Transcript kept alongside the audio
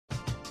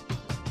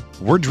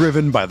We're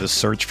driven by the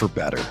search for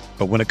better.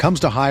 But when it comes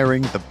to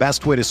hiring, the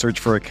best way to search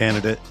for a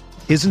candidate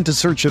isn't to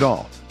search at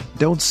all.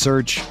 Don't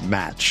search,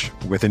 match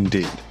with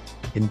Indeed.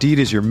 Indeed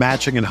is your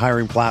matching and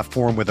hiring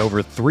platform with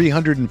over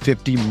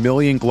 350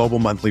 million global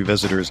monthly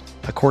visitors,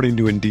 according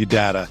to Indeed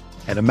data,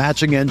 and a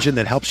matching engine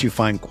that helps you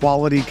find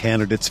quality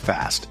candidates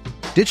fast.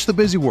 Ditch the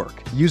busy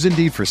work. Use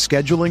Indeed for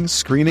scheduling,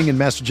 screening, and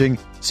messaging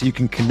so you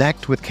can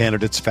connect with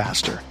candidates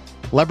faster.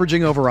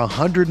 Leveraging over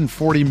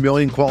 140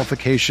 million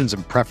qualifications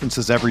and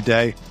preferences every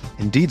day,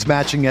 Indeed's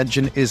matching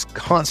engine is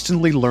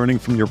constantly learning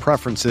from your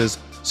preferences,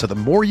 so the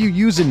more you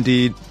use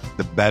Indeed,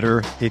 the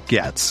better it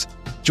gets.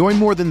 Join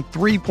more than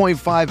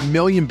 3.5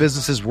 million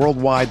businesses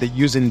worldwide that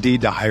use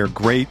Indeed to hire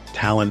great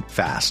talent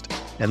fast.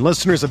 And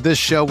listeners of this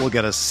show will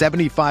get a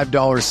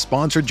 $75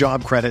 sponsored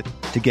job credit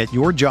to get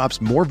your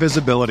jobs more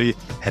visibility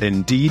at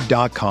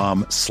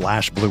Indeed.com/Blue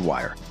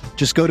Wire.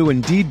 Just go to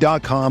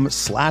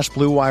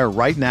Indeed.com/Blue Wire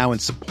right now and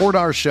support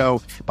our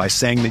show by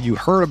saying that you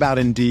heard about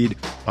Indeed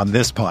on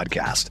this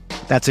podcast.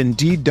 That's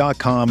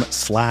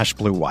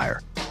Indeed.com/Blue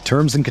Wire.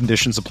 Terms and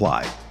conditions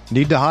apply.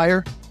 Need to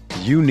hire?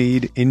 You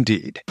need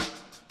Indeed.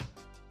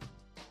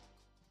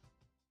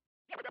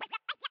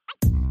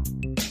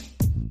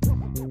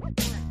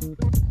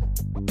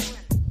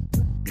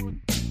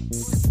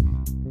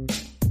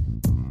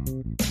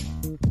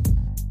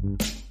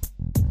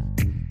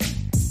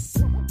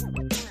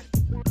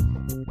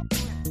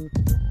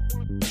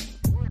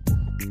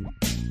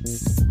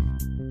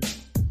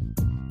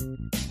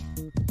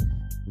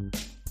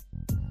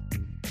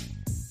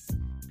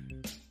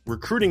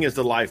 Recruiting is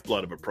the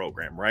lifeblood of a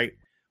program, right?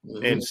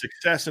 Mm-hmm. And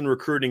success in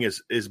recruiting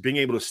is being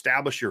able to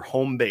establish your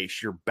home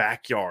base, your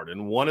backyard.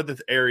 And one of the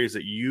areas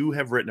that you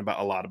have written about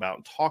a lot about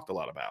and talked a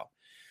lot about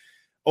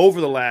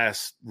over the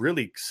last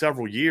really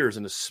several years,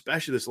 and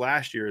especially this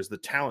last year as the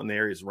talent in the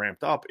area is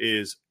ramped up,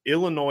 is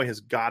Illinois has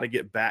got to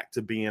get back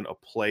to being a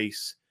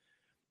place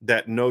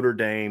that Notre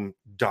Dame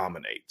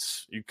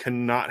dominates. You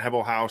cannot have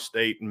Ohio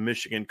State and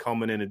Michigan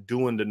coming in and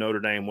doing to Notre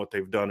Dame what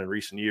they've done in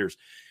recent years,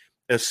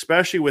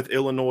 especially with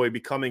Illinois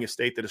becoming a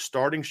state that is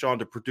starting, Sean,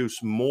 to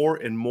produce more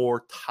and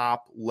more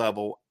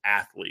top-level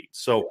athletes.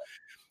 So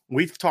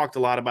we've talked a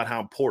lot about how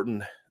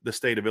important the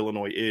state of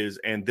Illinois is,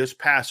 and this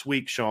past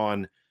week,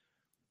 Sean,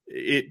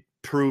 it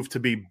proved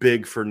to be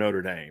big for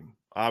Notre Dame.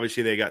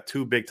 Obviously, they got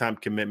two big-time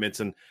commitments,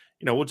 and,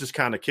 we'll just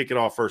kind of kick it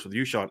off first with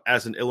you, Sean.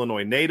 As an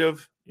Illinois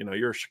native,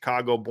 you're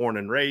Chicago born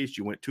and raised.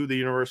 You went to the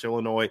University of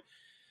Illinois.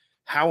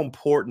 How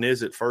important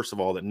is it, first of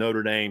all, that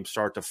Notre Dame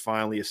start to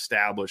finally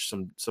establish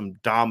some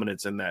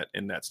dominance in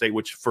that state,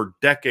 which for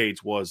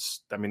decades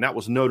that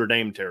was Notre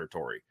Dame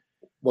territory?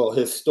 Well,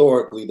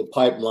 historically, the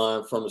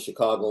pipeline from the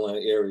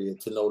Chicagoland area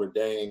to Notre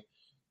Dame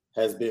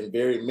has been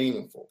very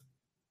meaningful.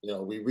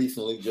 We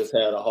recently just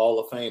had a Hall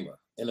of Famer,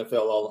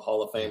 NFL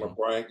Hall of Famer,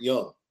 Bryant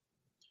Young,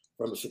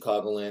 from the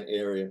Chicagoland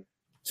area.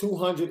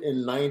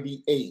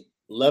 298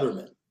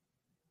 lettermen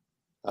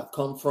have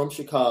come from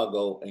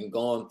Chicago and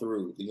gone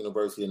through the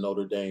University of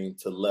Notre Dame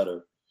to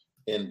letter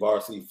in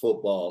varsity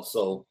football.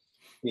 So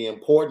the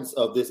importance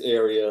of this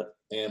area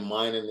and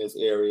mining this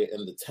area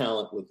and the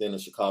talent within the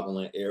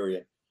Chicagoland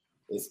area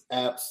is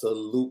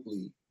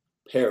absolutely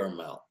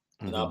paramount.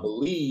 Mm-hmm. And I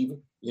believe,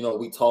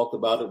 we talked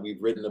about it,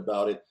 we've written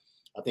about it.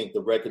 I think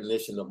the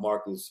recognition of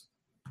Marcus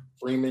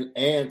Freeman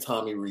and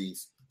Tommy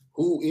Rees,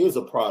 who is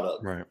a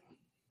product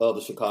of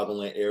the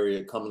Chicagoland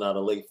area coming out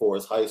of Lake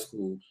Forest High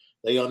School,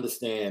 they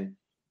understand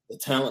the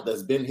talent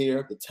that's been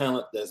here, the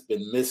talent that's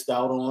been missed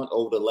out on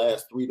over the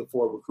last 3 to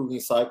 4 recruiting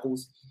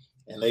cycles.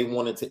 And they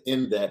wanted to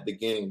end that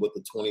beginning with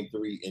the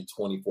 23 and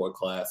 24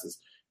 classes.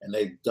 And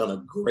they've done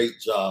a great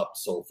job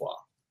so far.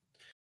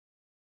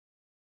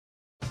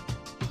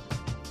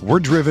 We're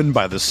driven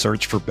by the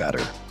search for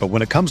better. But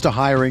when it comes to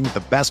hiring,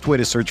 the best way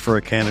to search for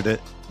a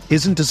candidate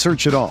isn't to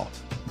search at all.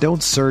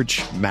 Don't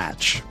search,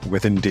 match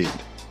with Indeed.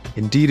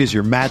 Indeed is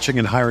your matching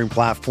and hiring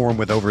platform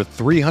with over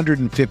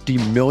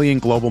 350 million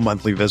global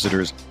monthly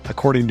visitors,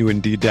 according to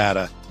Indeed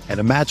data,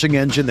 and a matching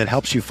engine that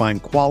helps you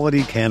find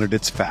quality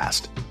candidates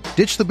fast.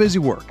 Ditch the busy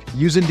work.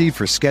 Use Indeed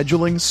for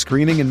scheduling,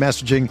 screening, and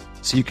messaging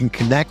so you can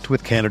connect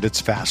with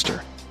candidates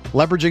faster.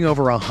 Leveraging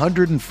over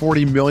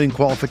 140 million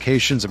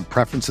qualifications and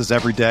preferences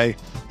every day,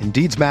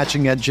 Indeed's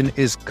matching engine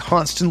is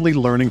constantly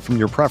learning from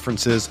your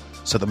preferences,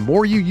 so the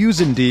more you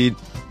use Indeed,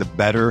 the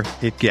better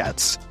it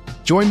gets.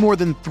 Join more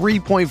than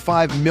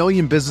 3.5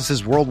 million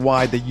businesses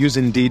worldwide that use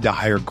Indeed to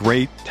hire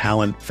great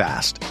talent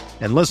fast.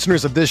 And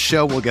listeners of this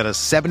show will get a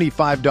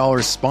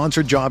 $75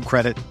 sponsored job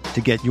credit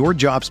to get your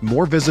jobs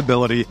more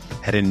visibility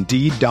at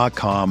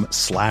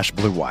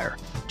Indeed.com/Blue Wire.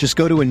 Just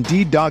go to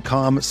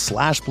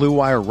Indeed.com/Blue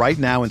Wire right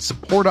now and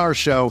support our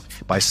show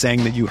by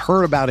saying that you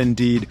heard about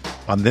Indeed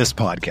on this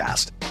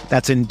podcast.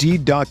 That's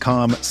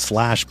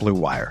Indeed.com/Blue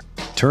Wire.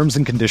 Terms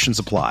and conditions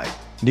apply.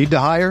 Need to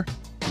hire?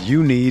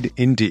 You need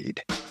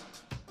Indeed.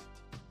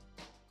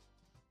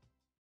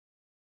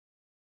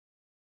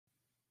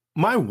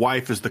 My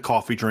wife is the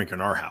coffee drinker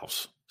in our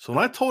house. So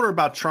when I told her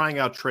about trying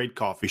out Trade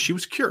Coffee, she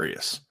was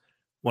curious.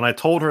 When I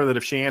told her that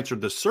if she answered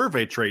the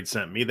survey Trade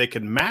sent me, they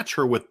could match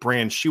her with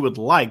brands she would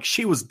like,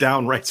 she was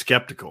downright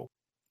skeptical.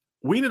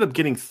 We ended up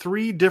getting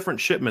 3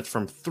 different shipments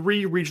from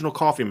 3 regional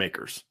coffee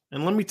makers.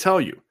 And let me tell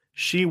you,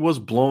 she was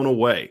blown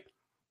away.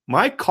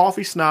 My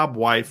coffee snob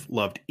wife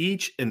loved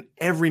each and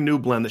every new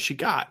blend that she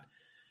got.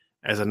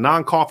 As a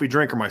non-coffee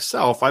drinker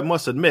myself, I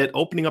must admit,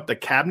 opening up the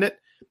cabinet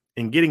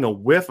and getting a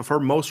whiff of her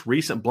most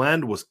recent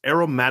blend was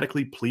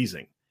aromatically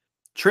pleasing.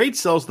 Trade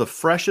sells the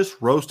freshest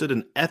roasted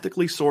and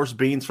ethically sourced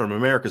beans from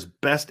America's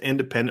best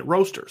independent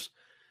roasters.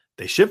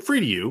 They ship free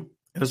to you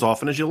and as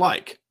often as you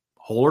like,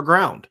 whole or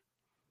ground.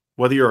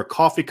 Whether you're a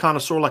coffee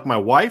connoisseur like my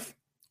wife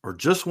or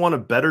just want a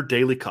better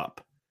daily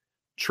cup,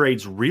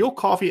 Trade's real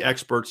coffee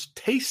experts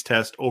taste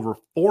test over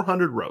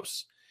 400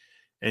 roasts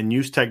and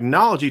use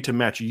technology to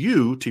match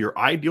you to your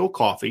ideal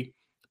coffee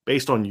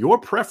based on your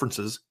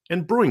preferences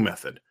and brewing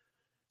method.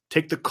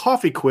 Take the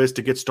coffee quiz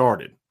to get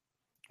started.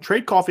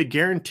 Trade Coffee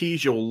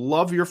guarantees you'll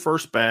love your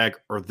first bag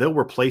or they'll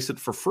replace it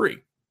for free.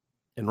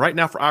 And right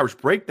now for Irish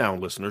Breakdown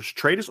listeners,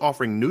 Trade is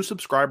offering new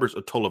subscribers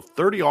a total of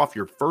 30 off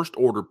your first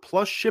order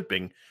plus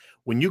shipping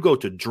when you go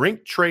to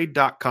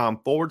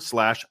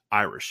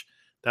drinktrade.com/Irish.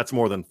 That's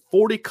more than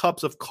 40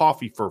 cups of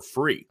coffee for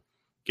free.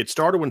 Get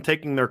started when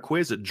taking their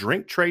quiz at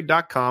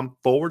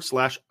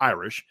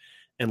drinktrade.com/Irish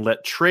and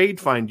let Trade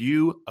find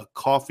you a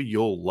coffee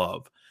you'll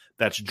love.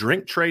 That's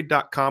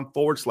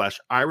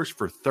drinktrade.com/Irish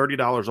for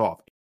 $30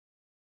 off.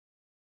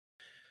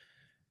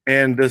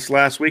 And this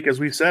last week, as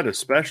we said,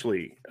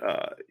 especially,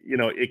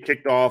 it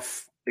kicked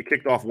off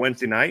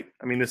Wednesday night.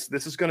 I mean, this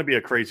is going to be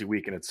a crazy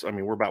week, and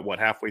we're about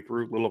halfway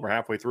through, a little over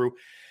halfway through.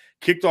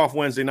 Kicked off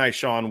Wednesday night,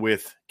 Sean,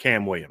 with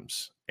Cam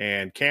Williams,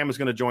 and Cam is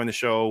going to join the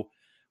show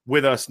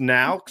with us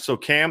now. So,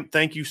 Cam,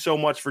 thank you so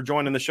much for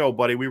joining the show,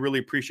 buddy. We really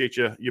appreciate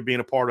you being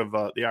a part of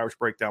the Irish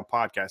Breakdown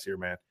podcast here,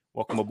 man.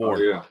 Welcome aboard.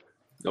 Oh, yeah,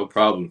 no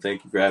problem.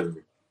 Thank you for having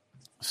me.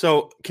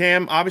 So,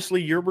 Cam,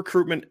 obviously your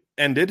recruitment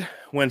ended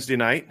Wednesday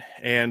night,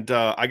 and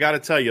I got to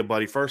tell you,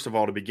 buddy, first of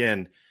all, to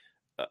begin,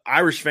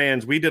 Irish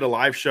fans, we did a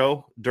live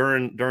show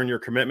during your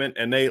commitment,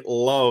 and they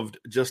loved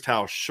just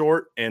how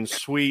short and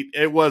sweet.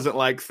 It wasn't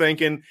like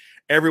thanking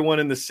everyone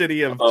in the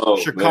city of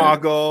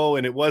Chicago, man.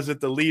 And it wasn't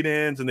the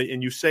lead-ins, and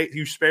you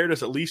spared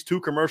us at least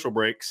 2 commercial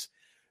breaks.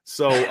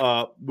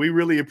 So we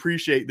really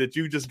appreciate that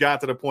you just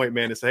got to the point,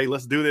 man, to say, hey,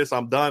 let's do this.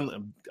 I'm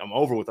done. I'm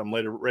over with. I'm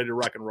ready to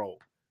rock and roll.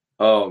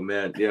 Oh,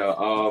 man, yeah.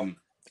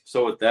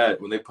 So with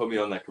that, when they put me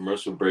on that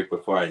commercial break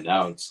before I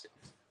announced,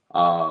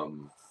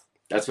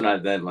 that's when I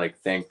then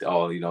thanked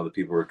all the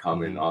people who were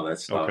coming and all that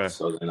stuff. Okay.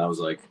 So then I was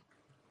like,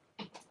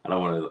 I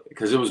don't want to,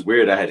 because it was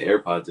weird. I had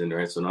AirPods in,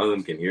 right? So none of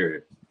them can hear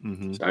it.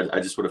 Mm-hmm. So I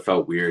just would have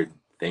felt weird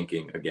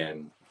thinking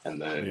again,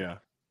 and then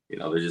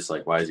they're just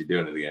like, why is he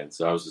doing it again?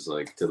 So I was just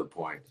like, to the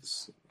point.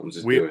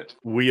 Do it.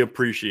 We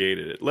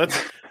appreciated it.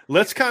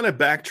 Let's kind of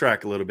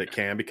backtrack a little bit,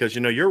 Cam, because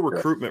your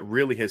recruitment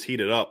really has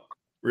heated up.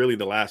 Really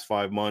the last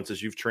 5 months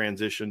as you've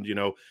transitioned,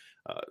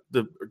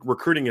 the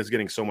recruiting is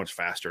getting so much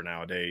faster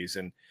nowadays.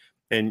 And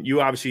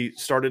you obviously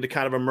started to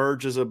kind of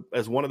emerge as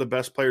one of the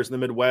best players in the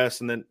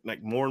Midwest. And then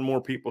more and more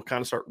people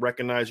kind of start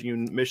recognizing you.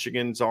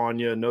 Michigan's on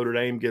you. Notre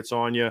Dame gets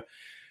on you.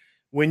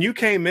 When you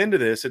came into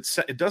this,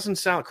 it doesn't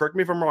sound, correct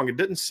me if I'm wrong, it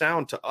didn't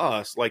sound to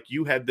us like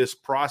you had this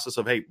process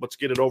of, hey, let's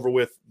get it over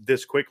with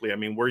this quickly. I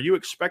mean, were you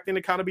expecting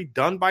to kind of be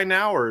done by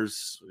now, or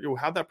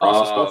how'd that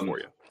process go for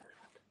you?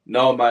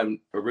 No, my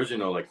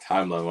original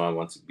timeline when I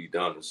want to be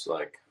done is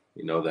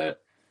that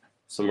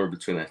somewhere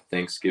between that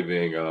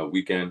Thanksgiving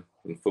weekend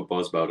when football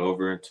is about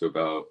over to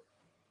about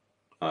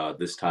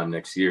this time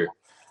next year.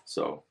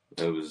 So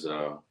it was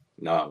it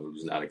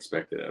was not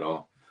expected at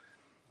all.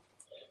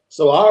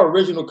 So our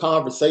original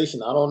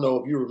conversation, I don't know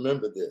if you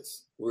remember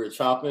this. We were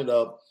chopping it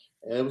up,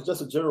 and it was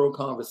just a general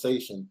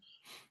conversation.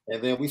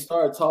 And then we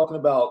started talking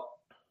about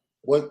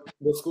what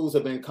schools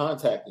have been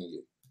contacting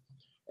you.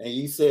 And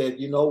you said,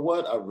 you know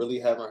what? I really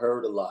haven't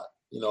heard a lot.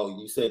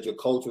 You said your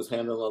coach was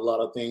handling a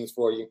lot of things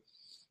for you,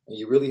 and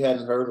you really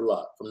hadn't heard a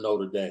lot from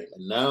Notre Dame.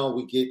 And now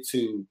we get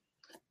to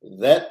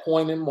that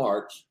point in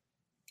March,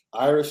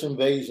 Irish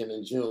Invasion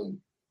in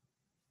June,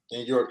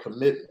 and your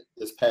commitment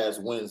this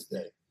past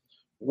Wednesday.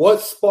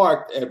 What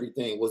sparked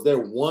everything? Was there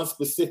one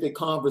specific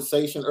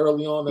conversation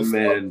early on that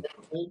sparked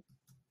everything?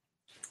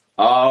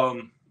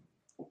 I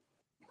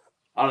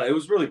don't know. It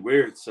was really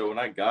weird. So when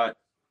I got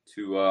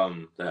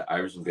to that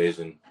Irish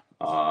Invasion,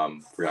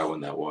 forgot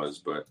when that was,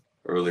 but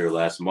earlier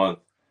last month,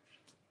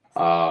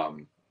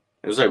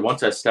 it was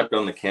once I stepped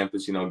on the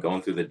campus,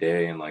 going through the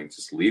day and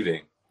just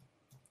leaving,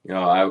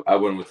 I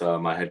went with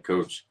my head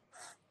coach,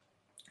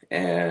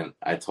 and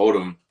I told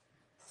him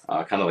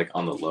kind of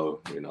on the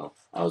low,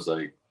 I was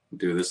like,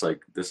 dude, this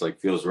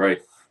feels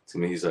right to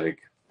me. He's like,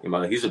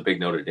 he's a big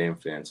Notre Dame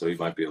fan, so he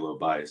might be a little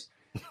biased,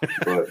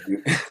 but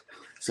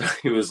so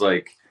he was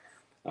like,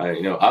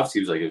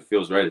 obviously he was like, it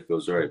feels right.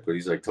 But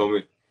he's like,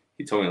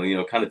 he told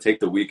me, kind of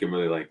take the week and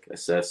really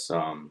assess,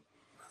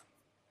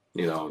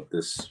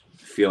 this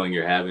feeling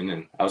you're having.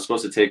 And I was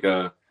supposed to take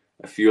a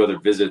few other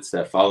visits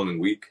that following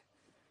week,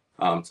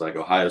 to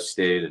Ohio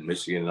State and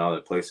Michigan and all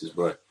that places.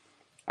 But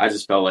I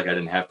just felt like I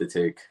didn't have to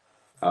take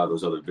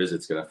those other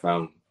visits because I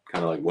found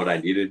kind of like what I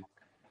needed,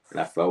 and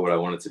I felt what I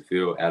wanted to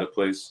feel at a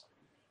place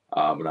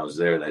when I was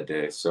there that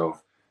day. So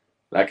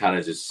that kind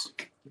of just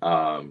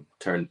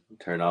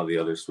turned all the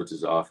other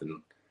switches off,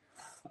 and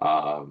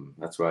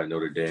that's why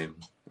Notre Dame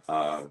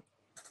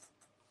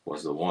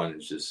was the one.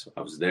 It's just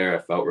I was there,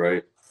 I felt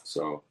right,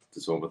 so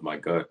just went with my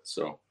gut.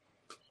 So,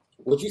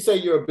 would you say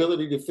your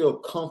ability to feel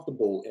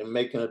comfortable in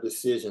making a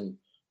decision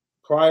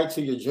prior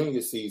to your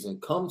junior season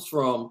comes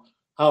from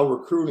how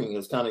recruiting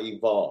has kind of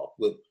evolved,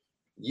 with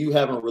you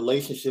having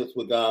relationships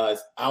with guys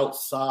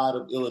outside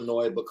of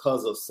Illinois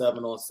because of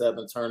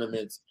 7-on-7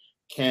 tournaments,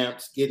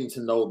 camps, getting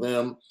to know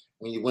them?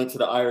 When you went to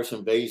the Irish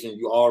Invasion,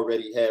 you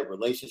already had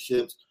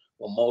relationships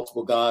with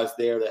multiple guys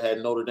there that had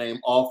Notre Dame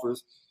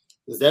offers.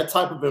 Does that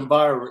type of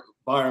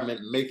environment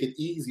make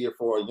it easier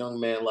for a young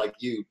man like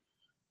you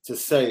to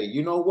say,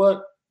 you know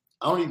what,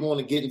 I don't even want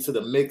to get into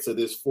the mix of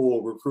this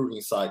full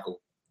recruiting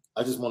cycle.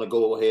 I just want to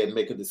go ahead and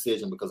make a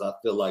decision because I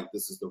feel like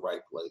this is the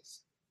right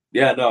place?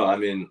 Yeah, no, I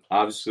mean,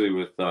 obviously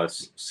with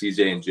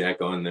CJ and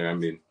Jack on there, I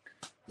mean,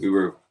 we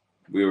were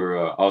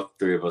all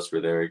three of us were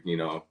there. You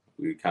know,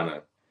 we kind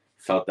of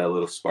felt that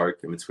little spark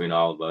in between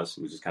all of us.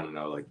 We just kind of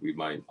know like we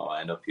might all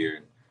end up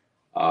here.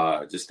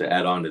 Just to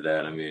add on to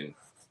that, I mean,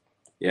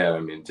 yeah, I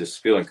mean,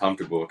 just feeling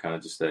comfortable, kind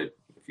of just that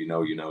if you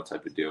know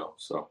type of deal.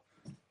 So,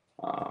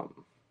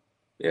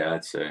 yeah,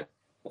 I'd say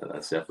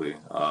that's definitely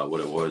what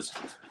it was.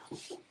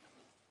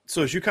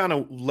 So as you kind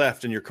of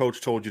left and your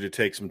coach told you to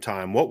take some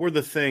time, what were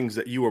the things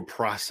that you were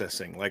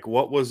processing? Like,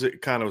 what was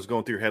it kind of was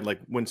going through your head? Like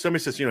when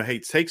somebody says, you know, hey,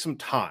 take some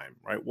time,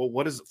 right? Well,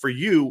 what is for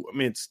you? I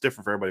mean, it's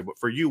different for everybody, but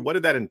for you, what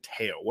did that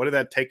entail? What did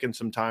that taking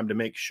some time to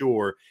make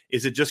sure?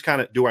 Is it just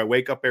kind of, do I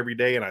wake up every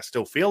day and I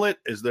still feel it?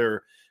 Is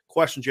there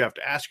questions you have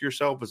to ask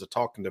yourself? Is it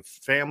talking to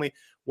family?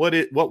 What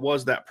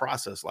was that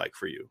process like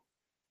for you?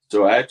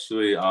 So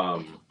actually,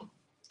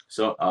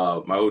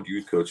 my old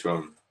youth coach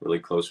from really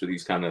close with,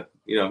 he's kind of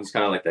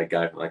like that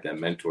guy, like that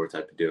mentor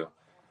type of deal.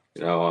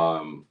 You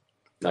know,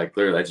 like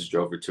literally I just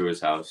drove over to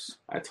his house.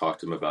 I talked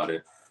to him about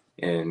it.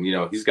 And, you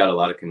know, he's got a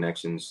lot of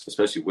connections,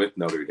 especially with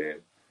Notre Dame.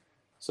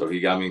 So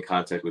he got me in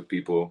contact with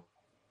people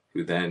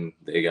who then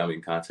they got me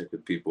in contact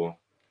with people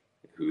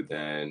who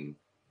then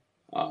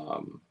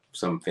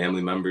some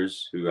family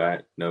members who I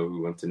know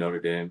who went to Notre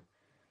Dame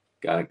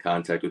got in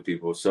contact with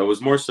people. So it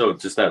was more so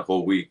just that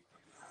whole week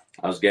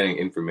I was getting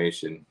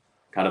information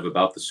kind of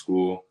about the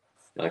school,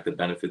 like the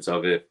benefits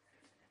of it.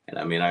 And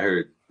I mean, I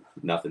heard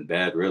nothing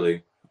bad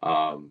really.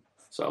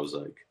 So I was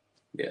like,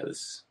 yeah,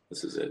 this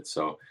is it.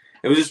 So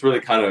it was just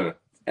really kind of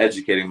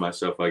educating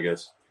myself, I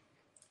guess,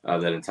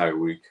 that entire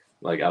week,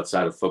 like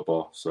outside of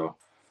football. So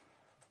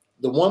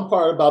the one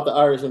part about the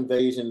Irish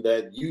Invasion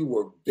that you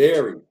were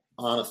very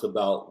honest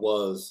about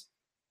was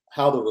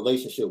how the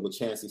relationship with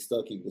Chansi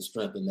Stuckey was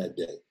strengthened that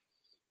day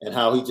and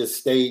how he just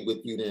stayed with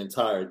you the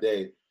entire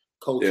day,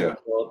 coaching,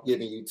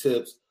 giving you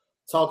tips.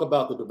 Talk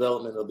about the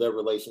development of their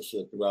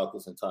relationship throughout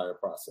this entire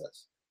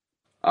process.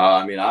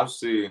 I mean,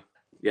 obviously,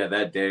 yeah,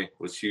 that day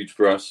was huge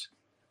for us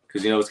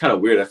because, you know, it's kind of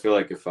weird. I feel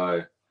like if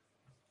I,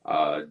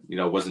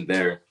 wasn't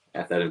there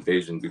at that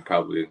invasion, we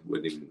probably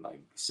wouldn't even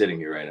like sitting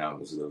here right now.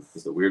 This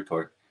is the weird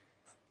part.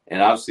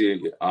 And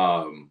obviously,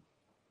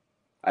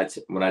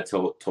 when I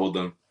told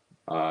them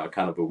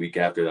kind of a week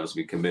after that I was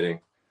be committing,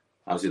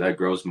 obviously that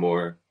grows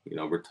more. You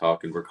know, we're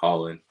talking, we're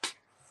calling, and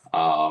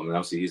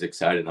obviously he's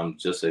excited. I'm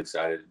just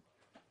excited.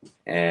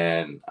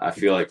 And I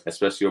feel like,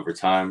 especially over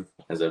time,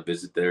 as I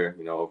visit there,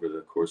 you know, over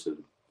the course of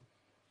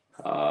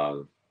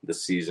the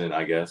season,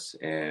 I guess,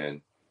 and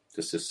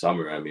just this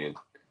summer, I mean,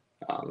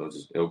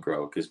 it'll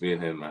grow because me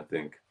and him, I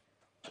think,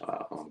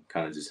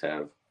 kind of just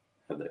have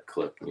that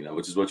click, you know,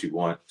 which is what you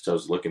want. So I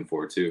was looking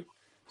for too,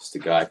 just a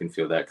guy I can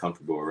feel that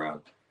comfortable around,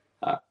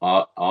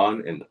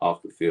 on and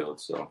off the field.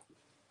 So.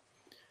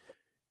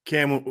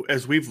 Cam,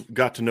 as we've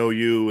got to know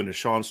you and as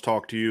Sean's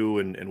talked to you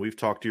and we've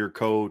talked to your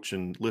coach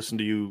and listened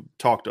to you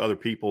talk to other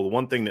people, the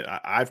one thing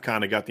that I've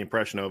kind of got the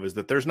impression of is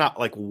that there's not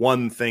like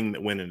one thing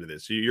that went into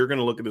this. You're going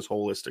to look at this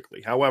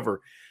holistically.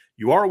 However,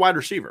 you are a wide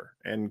receiver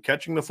and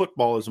catching the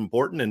football is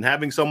important and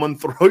having someone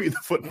throw you the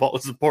football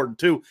is important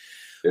too.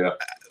 Yeah.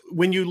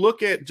 When you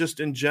look at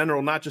just in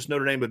general, not just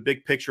Notre Dame, but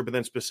big picture, but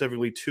then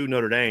specifically to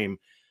Notre Dame,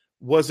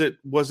 was it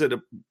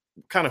a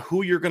kind of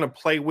who you're going to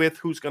play with,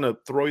 who's going to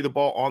throw you the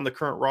ball on the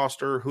current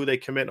roster, who they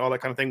commit, all that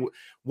kind of thing?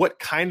 What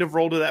kind of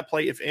role did that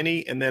play, if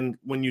any? And then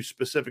when you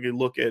specifically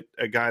look at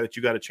a guy that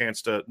you got a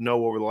chance to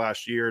know over the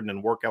last year and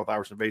then work out with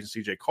Irish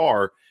Invasion, CJ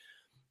Carr,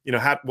 you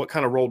know, what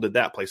kind of role did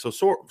that play? So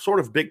sort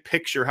of big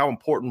picture, how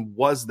important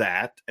was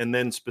that? And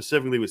then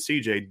specifically with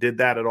CJ, did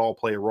that at all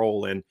play a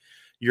role in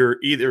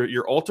either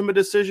your ultimate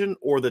decision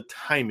or the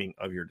timing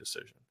of your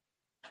decision?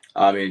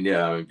 I mean,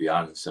 yeah, I'm going to be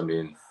honest. I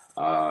mean,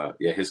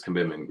 his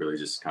commitment really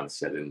just kind of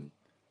set in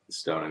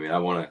stone. I mean, I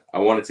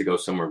wanted to go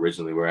somewhere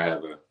originally where I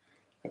have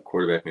a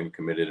quarterback maybe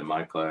committed in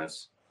my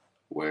class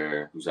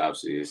who's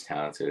obviously as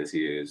talented as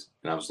he is.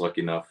 And I was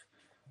lucky enough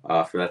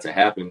for that to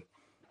happen.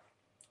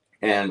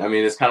 And I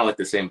mean, it's kind of like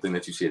the same thing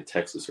that you see at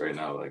Texas right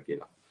now. Like,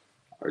 you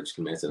Arch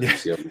Command Center. You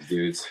see all these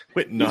dudes.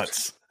 Went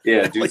nuts.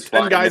 Yeah, dudes.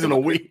 Like 10 guys in a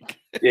week.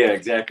 Yeah,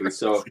 exactly.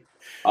 So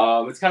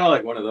it's kind of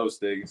like one of those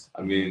things.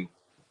 I mean,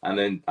 and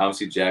then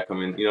obviously Jack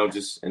coming, and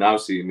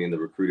obviously, the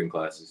recruiting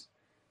classes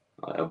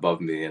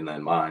above me and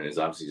then mine is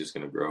obviously just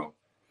going to grow.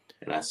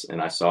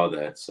 And I saw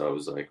that. So I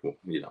was like, well,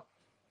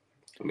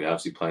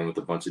 obviously playing with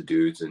a bunch of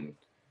dudes and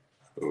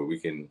who we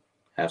can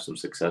have some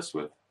success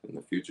with in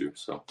the future.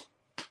 So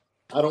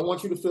I don't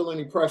want you to feel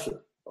any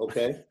pressure.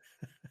 Okay.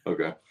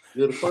 Okay.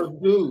 You're the first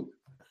dude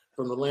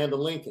from the land of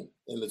Lincoln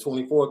in the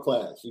 24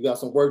 class. You got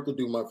some work to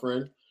do, my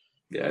friend.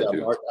 Yeah, I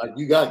do.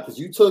 You got, because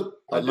you took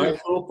a nice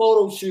little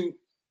photo shoot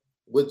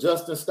with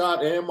Justin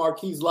Scott and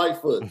Marquise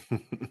Lightfoot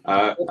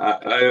I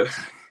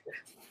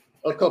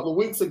a couple of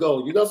weeks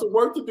ago. You got some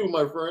work to do,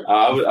 my friend.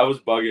 I was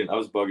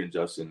bugging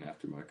Justin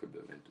after my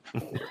commitment.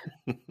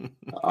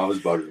 I was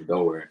bugging.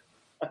 Don't worry.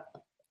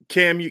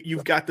 Cam,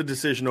 you've got the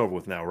decision over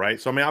with now, right?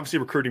 So, obviously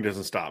recruiting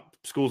doesn't stop.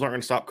 Schools aren't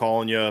going to stop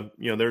calling you.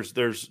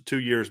 There's 2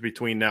 years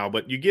between now,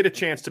 but you get a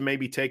chance to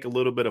maybe take a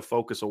little bit of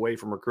focus away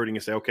from recruiting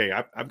and say, okay,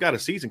 I've got a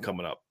season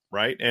coming up,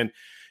 right? And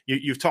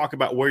you've talked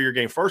about where you're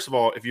getting. First of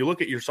all, if you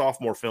look at your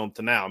sophomore film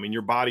to now,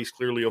 your body's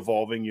clearly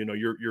evolving.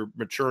 You're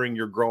maturing,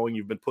 you're growing,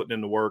 you've been putting in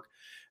the work.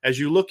 As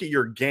you look at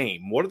your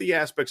game, what are the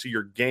aspects of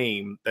your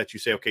game that you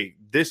say, okay,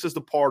 this is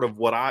the part of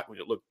what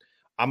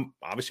I'm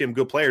a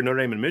good player. Notre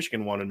Dame and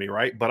Michigan wanted me,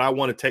 right? But I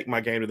want to take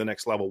my game to the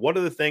next level. What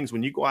are the things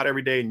when you go out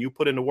every day and you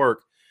put in the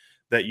work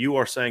that you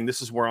are saying,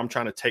 this is where I'm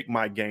trying to take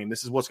my game.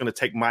 This is what's going to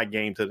take my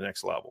game to the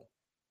next level.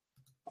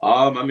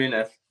 To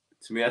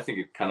me, I think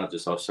it kind of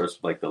just all starts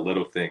with like the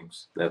little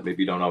things that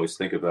maybe you don't always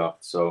think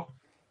about. So,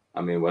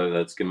 whether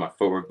that's getting my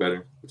footwork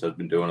better, which I've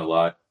been doing a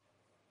lot,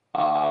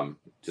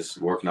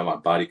 just working on my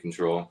body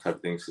control type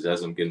of things. Because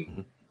as I'm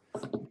getting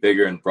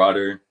bigger and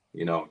broader,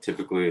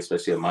 typically,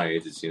 especially at my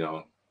age, it's, you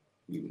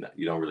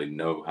don't really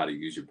know how to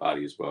use your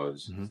body as well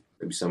as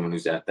maybe someone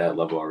who's at that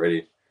level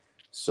already.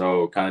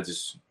 So kind of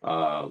just,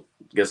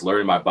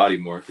 learning my body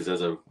more because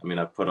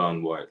I've put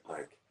on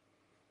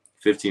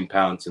 15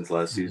 pounds since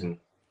last season.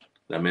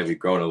 And I maybe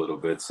grown a little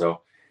bit.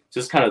 So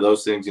just kind of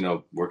those things,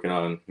 working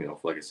on,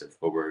 like I said,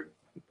 footwork,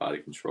 body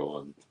control.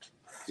 And,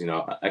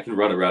 I can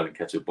run around and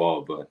catch a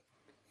ball, but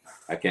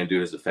I can't do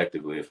it as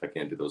effectively if I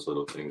can't do those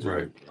little things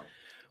right.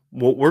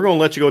 Well, we're going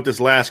to let you go with this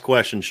last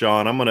question,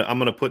 Sean. I'm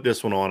gonna put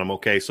this one on him.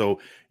 Okay, so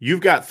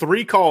you've got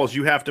 3 calls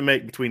you have to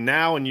make between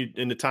now and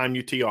the time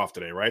you tee off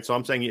today, right? So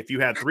I'm saying if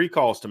you had 3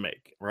 calls to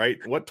make, right?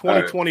 What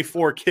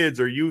 2024 kids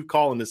are you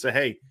calling to say,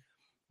 hey,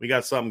 we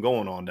got something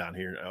going on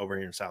over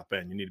here in South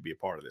Bend. You need to be a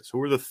part of this.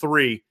 Who are the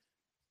 3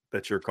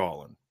 that you're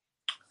calling?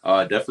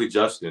 Definitely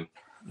Justin.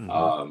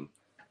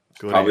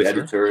 Probably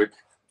Eddie Turek.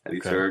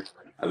 Turek.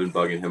 I've been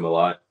bugging him a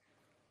lot.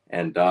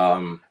 And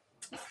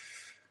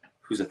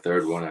who's the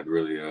third one? I'd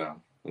really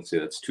let's see.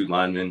 That's 2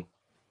 linemen.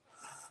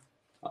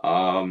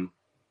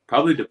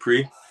 Probably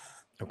Dupree.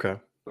 Okay.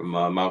 From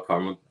Mount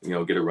Carmel.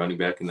 Get a running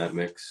back in that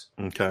mix.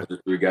 Okay. Those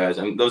are 3 guys.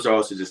 Those are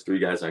also just 3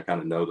 guys I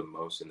kind of know the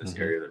most in this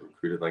area that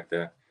recruited like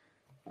that.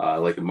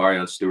 Like the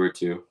Marion Stewart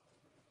too.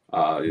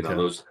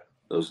 Those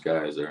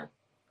guys are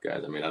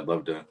guys. I'd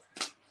love to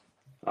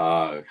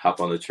hop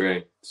on the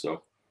train.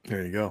 So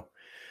there you go.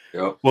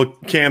 Yep. Well,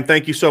 Cam,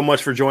 thank you so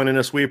much for joining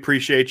us. We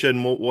appreciate you,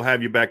 and we'll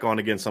have you back on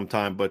again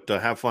sometime. But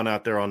have fun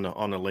out there on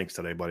the links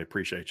today, buddy.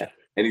 Appreciate you.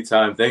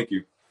 Anytime. Thank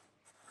you.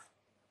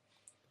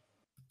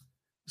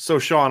 So,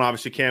 Sean,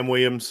 obviously Cam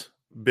Williams,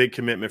 big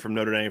commitment from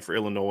Notre Dame for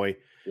Illinois.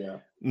 Yeah.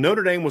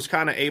 Notre Dame was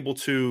kind of able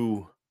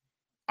to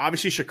 –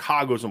 obviously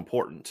Chicago's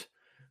important,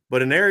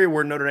 but an area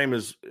where Notre Dame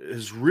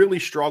has really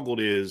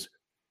struggled is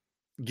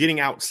getting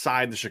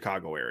outside the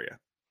Chicago area.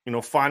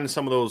 Finding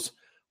some of those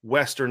 –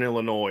 Western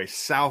Illinois,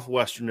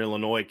 Southwestern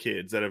Illinois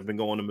kids that have been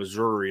going to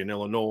Missouri and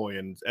Illinois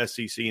and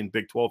SEC and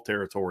Big 12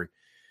 territory.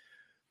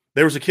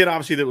 There was a kid,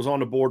 obviously, that was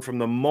on the board from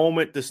the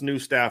moment this new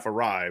staff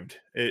arrived.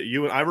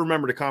 I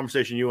remember the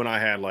conversation you and I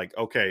had, like,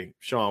 okay,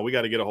 Sean, we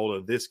got to get a hold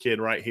of this kid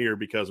right here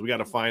because we got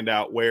to find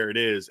out where it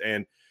is.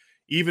 And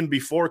even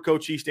before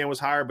Coach Easton was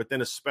hired, but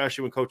then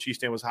especially when Coach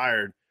Easton was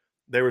hired,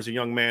 there was a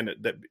young man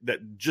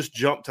that just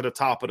jumped to the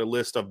top of the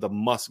list of the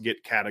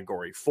must-get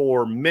category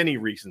for many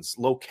reasons.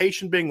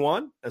 Location being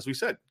one, as we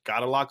said,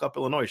 got to lock up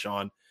Illinois,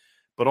 Sean.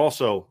 But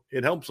also,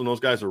 it helps when those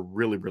guys are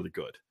really, really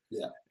good.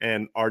 Yeah.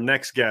 And our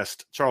next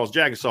guest, Charles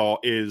Jagasaw,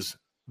 is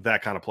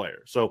that kind of player.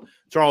 So,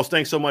 Charles,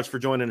 thanks so much for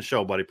joining the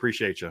show, buddy.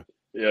 Appreciate you.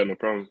 Yeah, no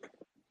problem.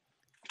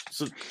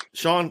 So,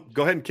 Sean,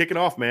 go ahead and kick it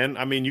off, man.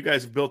 You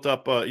guys have built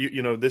up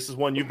this is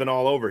one you've been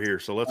all over here.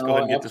 So let's go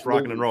ahead and get this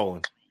rocking and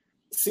rolling.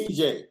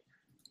 CJ.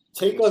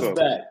 Take us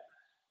back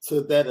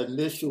to that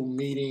initial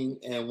meeting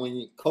and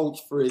when Coach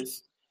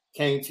Fritz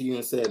came to you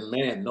and said,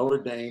 man, Notre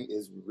Dame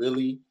is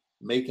really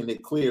making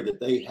it clear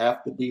that they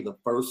have to be the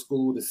first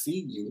school to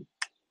see you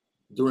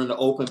during the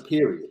open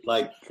period.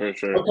 Like, for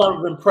sure. What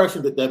kind of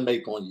impression did that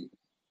make on you?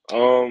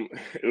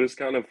 It was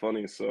kind of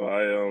funny. So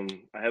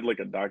I had like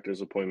a doctor's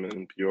appointment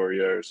in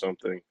Peoria or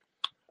something.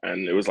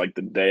 And it was like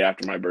the day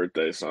after my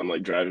birthday. So I'm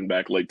like driving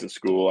back late to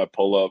school. I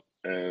pull up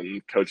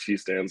and Coach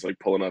Stands like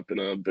pulling up in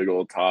a big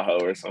old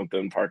Tahoe or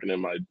something, parking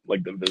in my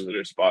like the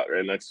visitor spot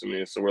right next to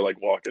me. So we're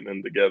like walking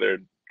in together, a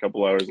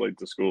couple hours late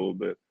to school.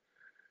 But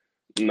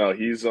no,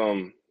 he's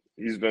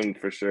been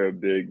for sure a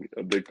big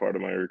part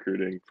of my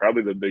recruiting.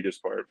 Probably the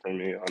biggest part for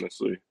me,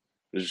 honestly,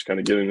 is just kind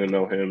of getting to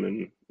know him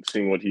and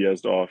seeing what he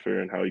has to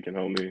offer and how he can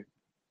help me.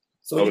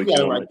 So you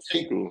got right.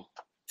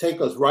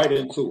 Take us right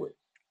into it.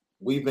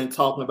 We've been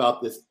talking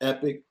about this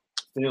epic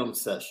film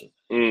session.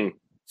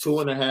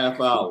 2.5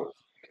 hours.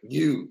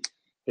 You,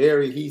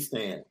 Harry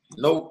Hiestand,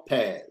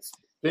 notepads,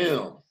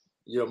 film,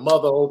 your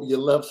mother over your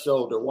left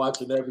shoulder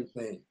watching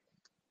everything.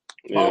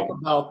 Talk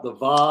about the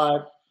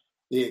vibe,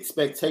 the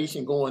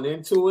expectation going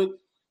into it,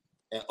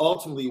 and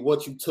ultimately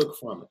what you took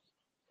from it.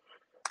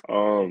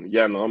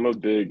 I'm a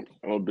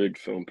big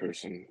film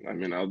person. I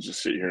mean, I'll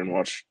just sit here and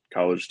watch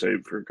college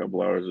tape for a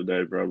couple hours a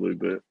day probably,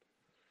 but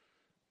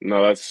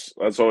no,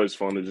 that's always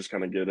fun to just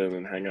kind of get in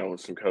and hang out with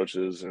some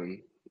coaches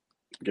and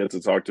get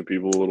to talk to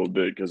people a little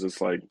bit, because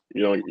it's like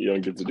you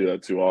don't get to do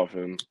that too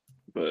often.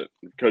 But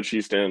Coach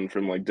Easton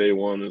from like day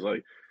one is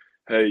like,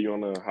 hey, you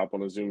want to hop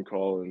on a Zoom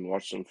call and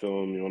watch some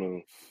film? You want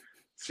to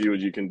see what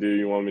you can do?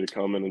 You want me to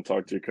come in and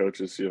talk to your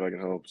coaches, see if I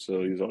can help?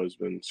 So he's always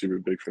been super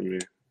big for me.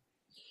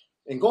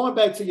 And going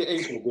back to your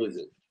April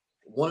visit,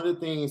 one of the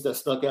things that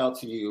stuck out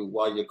to you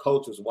while your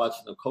coach was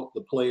watching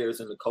the players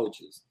and the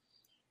coaches,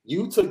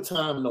 you took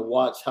time to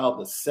watch how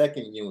the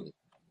second unit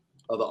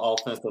of the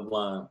offensive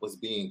line was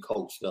being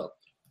coached up.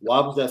 Why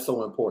was that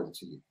so important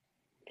to you?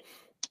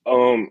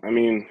 I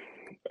mean,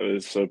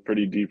 it's a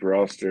pretty deep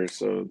roster,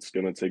 so it's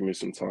going to take me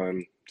some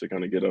time to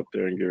kind of get up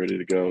there and get ready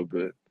to go.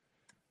 But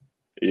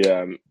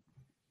yeah,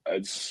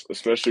 it's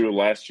especially with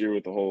last year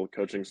with the whole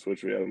coaching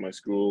switch we had at my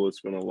school,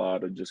 it's been a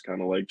lot of just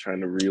kind of like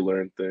trying to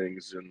relearn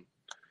things and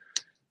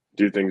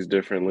do things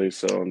differently.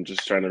 So I'm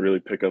just trying to really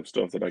pick up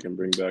stuff that I can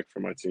bring back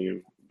for my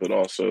team, but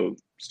also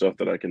stuff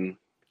that I can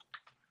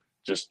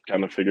just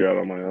kind of figure out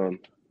on my own.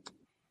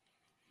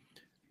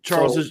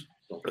 Charles,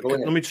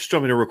 let me just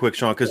jump in here real quick,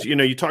 Sean, because,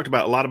 you talked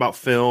about a lot about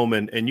film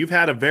and you've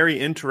had a very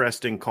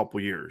interesting couple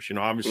years,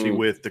 obviously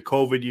with the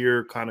COVID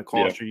year kind of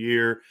cost your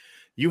year.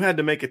 You had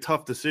to make a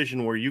tough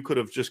decision where you could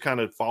have just kind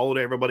of followed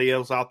everybody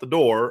else out the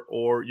door,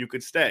 or you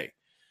could stay.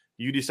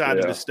 You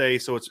decided to stay.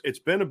 So it's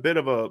been a bit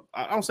of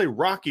I don't say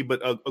rocky,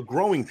 but a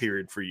growing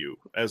period for you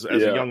as a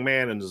young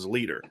man and as a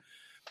leader.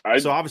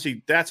 So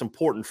obviously that's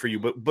important for you,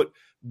 but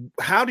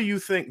how do you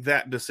think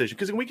that decision,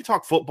 because we can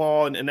talk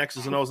football and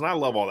X's and O's, and I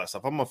love all that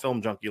stuff. I'm a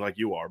film junkie like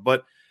you are,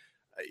 but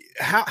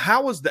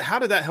how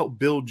did that help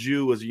build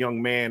you as a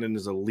young man and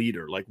as a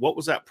leader? Like, what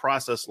was that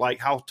process like?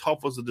 How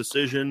tough was the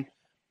decision?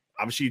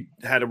 Obviously you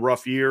had a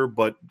rough year,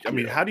 but I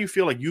mean, how do you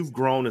feel like you've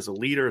grown as a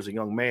leader, as a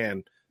young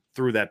man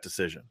through that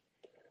decision?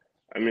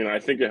 I mean, I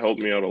think it helped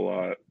me out a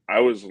lot.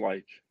 I was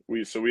like,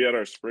 we had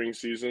our spring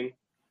season,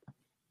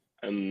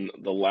 and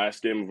the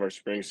last game of our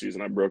spring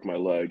season, I broke my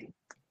leg.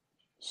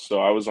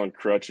 So I was on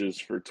crutches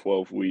for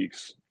 12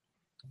 weeks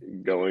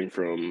going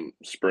from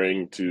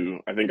spring to,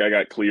 I think I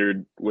got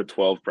cleared with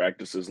 12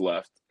 practices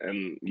left,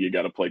 and you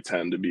got to play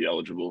 10 to be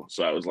eligible.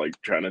 So I was like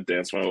trying to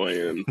dance my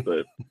way in.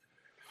 But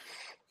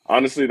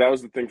honestly, that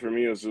was the thing for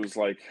me, it was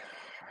like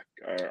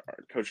our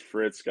Coach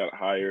Fritz got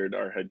hired,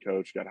 our head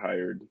coach got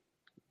hired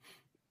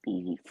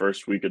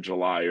first week of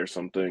July or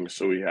something.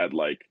 So we had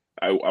like,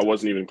 I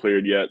wasn't even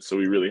cleared yet. So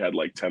we really had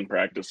like 10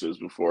 practices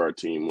before our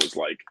team was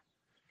like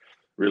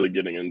really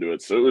getting into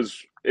it. So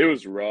it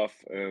was rough.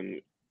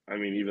 And I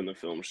mean, even the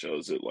film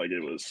shows it. Like, it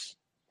was,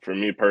 for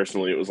me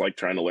personally, it was like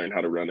trying to learn how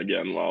to run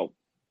again while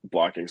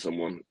blocking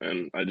someone.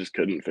 And I just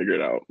couldn't figure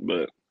it out.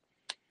 But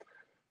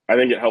I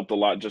think it helped a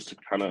lot just to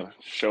kind of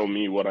show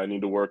me what I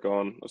need to work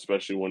on,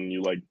 especially when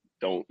you like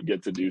don't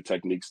get to do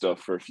technique stuff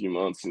for a few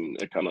months and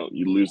it kind of,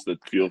 you lose the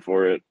feel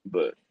for it,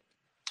 but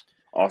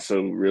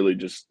also really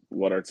just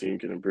what our team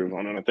can improve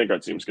on. And I think our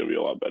team's going to be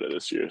a lot better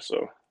this year.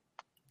 So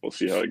we'll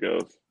see how it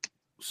goes.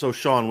 So,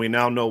 Sean, we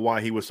now know why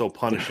he was so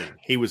punishing.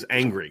 He was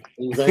angry.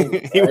 He was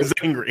angry. He was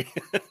angry.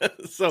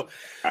 So,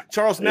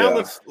 Charles, now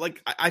let's,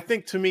 I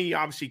think to me,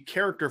 obviously,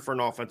 character for an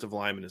offensive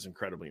lineman is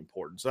incredibly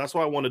important. So that's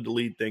why I wanted to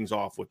lead things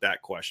off with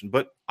that question.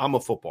 But I'm a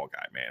football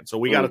guy, man. So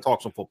we got to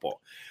talk some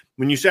football.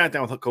 When you sat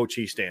down with Coach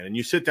Easton and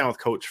you sit down with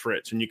Coach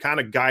Fritz and you kind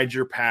of guide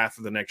your path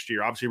for the next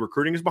year, obviously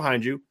recruiting is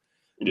behind you.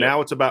 Yeah.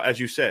 Now it's about, as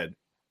you said,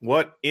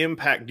 what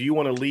impact do you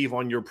want to leave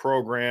on your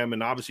program?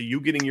 And obviously you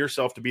getting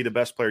yourself to be the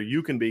best player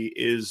you can be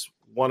is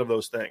one of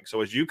those things. So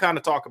as you kind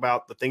of talk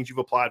about the things you've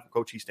applied from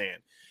Coach Easton,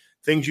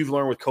 things you've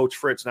learned with Coach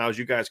Fritz now as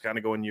you guys kind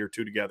of go in year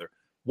two together,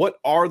 what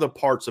are the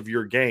parts of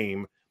your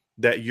game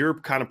that you're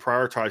kind of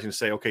prioritizing to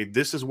say, okay,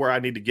 this is where I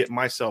need to get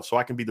myself so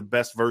I can be the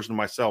best version of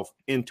myself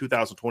in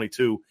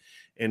 2022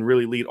 and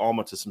really lead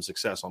Alma to some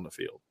success on the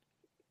field?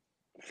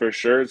 For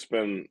sure. It's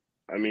been,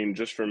 I mean,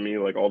 just for me,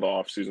 like all the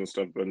off-season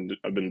stuff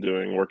I've been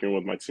doing, working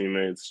with my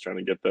teammates, trying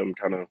to get them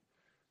kind of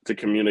to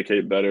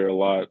communicate better a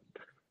lot.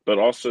 But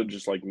also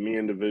just like me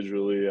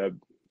individually,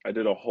 I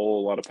did a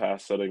whole lot of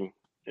pass setting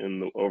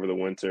over the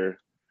winter.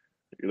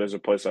 There's a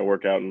place I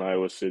work out in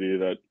Iowa City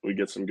that we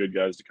get some good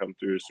guys to come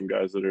through, some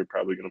guys that are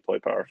probably going to play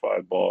Power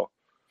 5 ball.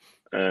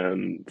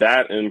 And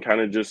that, and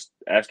kind of just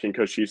asking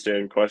Coach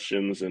Easton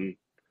questions and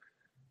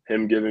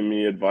him giving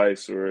me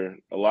advice, or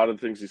a lot of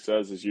the things he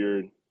says is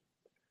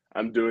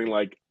I'm doing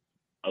like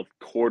a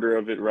quarter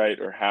of it right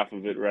or half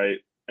of it right.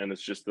 And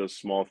it's just those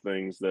small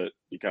things that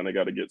you kind of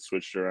got to get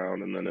switched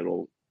around, and then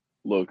it'll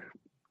look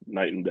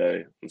night and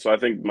day. And so I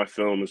think my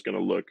film is going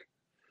to look,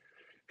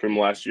 from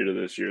last year to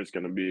this year, it's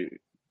going to be,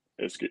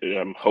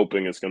 I'm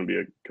hoping it's going to be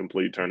a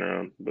complete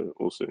turnaround, but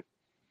we'll see.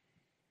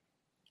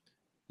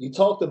 You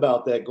talked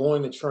about that,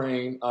 going to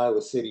train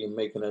Iowa City and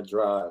making that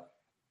drive.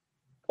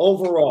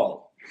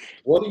 Overall,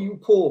 what do you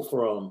pull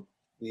from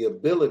the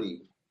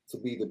ability to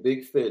be the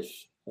big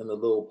fish in the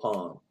little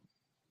pond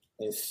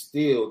and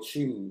still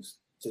choose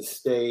to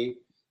stay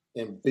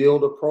and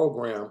build a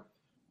program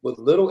with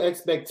little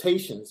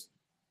expectations,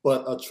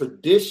 but a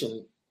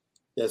tradition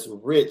that's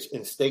rich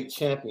in state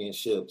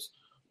championships?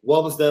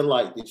 What was that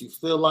like? Did you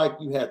feel like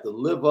you had to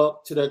live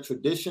up to that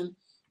tradition,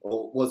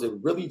 or was it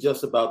really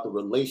just about the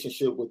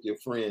relationship with your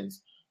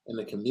friends and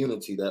the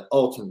community that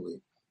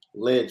ultimately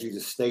led you to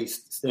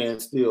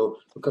stand still?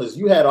 Because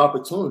you had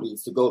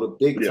opportunities to go to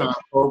big time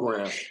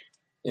programs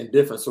in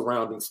different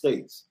surrounding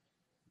states.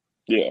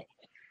 Yeah.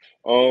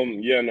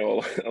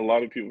 No, a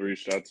lot of people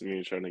reached out to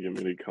me trying to get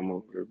me to come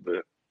over,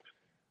 but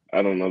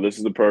I don't know. This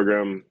is the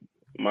program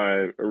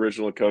my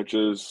original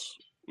coaches,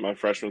 my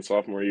freshman,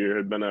 sophomore year,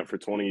 had been at for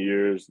 20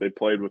 years. They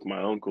played with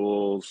my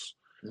uncles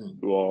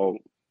who all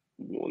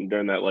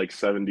during that like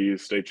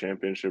 70s state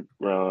championship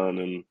run.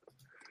 And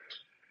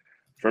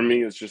for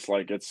me, it's just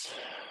like,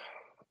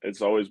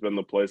 it's always been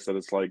the place that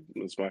it's like,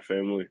 it's my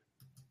family.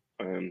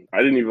 And I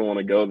didn't even want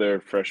to go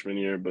there freshman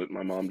year, but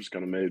my mom just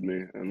kind of made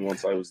me. And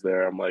once I was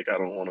there, I'm like, I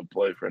don't want to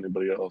play for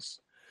anybody else.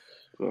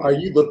 So, are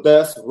you the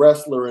best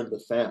wrestler in the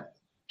family?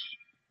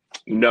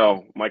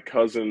 No, my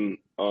cousin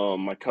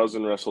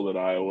wrestled at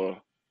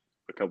Iowa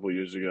a couple of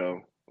years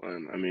ago,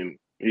 and I mean,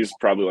 he's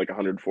probably like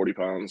 140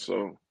 pounds,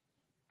 so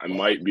I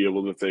might be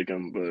able to take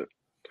him, but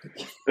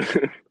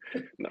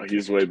no,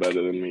 he's way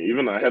better than me.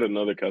 Even I had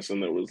another cousin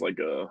that was like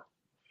a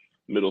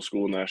middle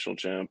school national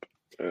champ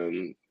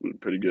and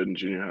pretty good in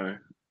junior high.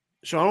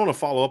 Sean, I want to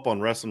follow up on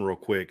wrestling real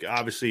quick.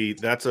 Obviously,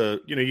 that's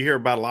you hear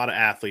about a lot of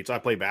athletes. I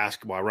play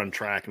basketball, I run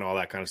track and all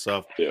that kind of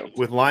stuff. Yeah.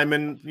 With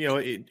linemen,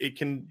 it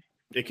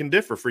can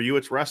differ. For you,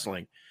 it's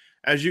wrestling.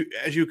 As you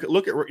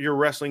look at your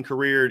wrestling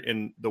career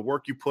and the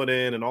work you put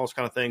in and all those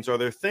kind of things, are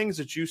there things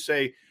that you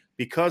say,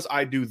 because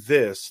I do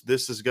this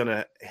is going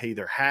to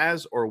either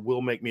has or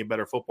will make me a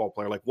better football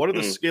player? Like, what are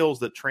the skills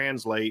that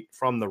translate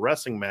from the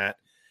wrestling mat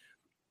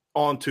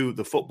onto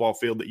the football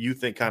field that you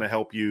think kind of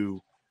help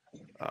you?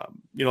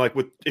 Like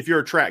if you're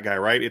a track guy,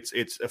 right? It's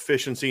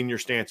efficiency in your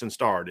stance and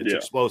start. It's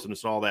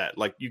explosiveness and all that.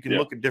 Like, you can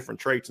look at different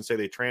traits and say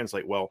they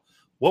translate well.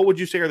 What would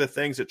you say are the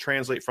things that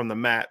translate from the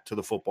mat to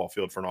the football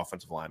field for an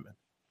offensive lineman?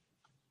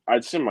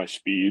 I'd say my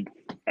speed.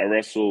 I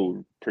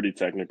wrestle pretty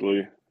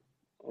technically.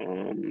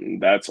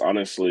 That's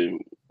honestly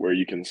where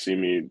you can see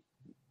me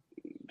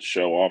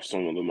show off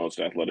some of the most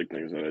athletic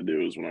things that I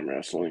do, is when I'm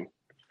wrestling.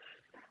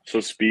 So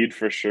speed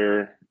for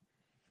sure.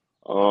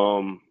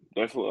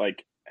 Definitely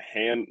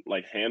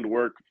hand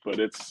work, but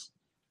it's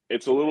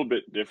a little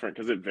bit different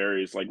because it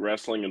varies. Like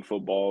wrestling and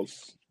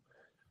footballs,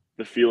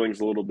 the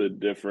feeling's a little bit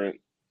different.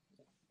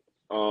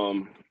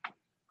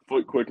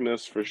 Foot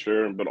quickness for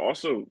sure, but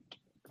also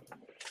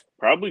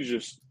probably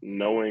just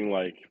knowing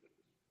like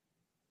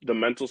the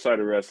mental side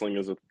of wrestling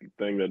is a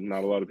thing that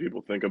not a lot of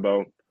people think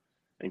about,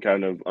 and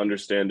kind of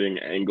understanding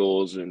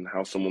angles and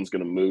how someone's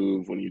going to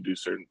move when you do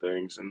certain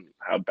things and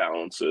how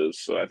balance is.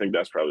 So I think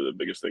that's probably the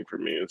biggest thing for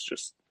me, is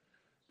just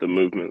the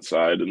movement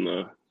side and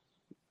the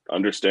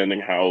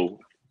understanding how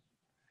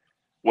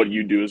what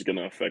you do is going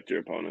to affect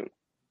your opponent.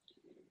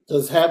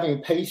 Does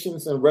having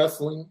patience in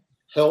wrestling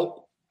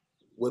help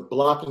with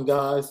blocking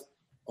guys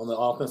on the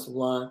offensive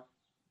line?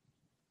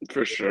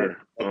 For sure.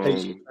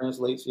 Patience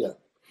translates, yeah.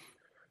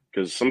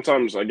 Because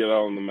sometimes I get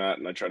out on the mat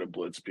and I try to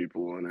blitz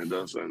people, and it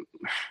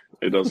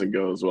doesn't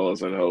go as well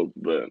as I'd hope.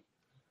 But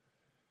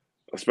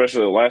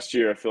especially last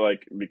year, I feel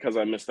like because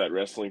I missed that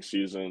wrestling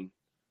season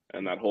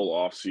and that whole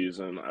off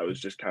season, I was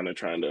just kind of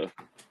trying to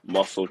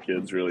muscle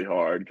kids really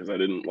hard, because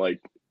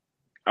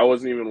I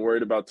wasn't even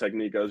worried about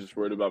technique. I was just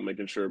worried about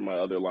making sure my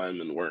other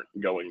linemen weren't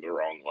going the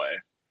wrong way.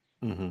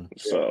 Mm-hmm.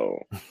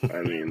 So,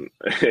 I mean,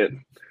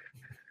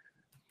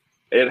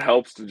 it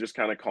helps to just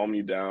kind of calm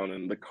you down,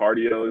 and the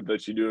cardio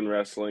that you do in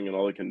wrestling and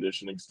all the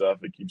conditioning stuff,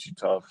 it keeps you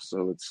tough.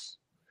 So it's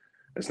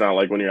not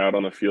like when you're out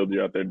on the field,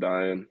 you're out there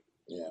dying,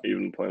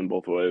 even playing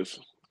both ways.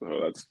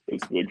 So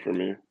it's big for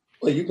me.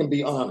 Well, you can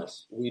be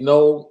honest. We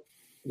know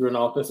you're an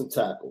offensive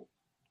tackle.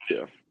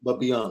 Yeah. But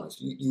be honest.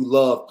 You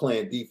love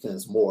playing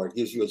defense more. It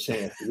gives you a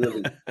chance to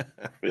really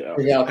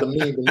bring out the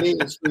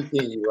mean streak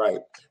in you, right?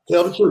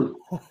 Tell the truth.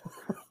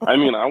 I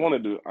mean, I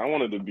wanted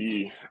to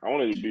be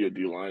a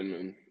D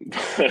lineman.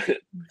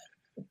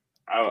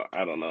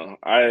 I don't know.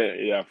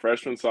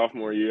 Freshman,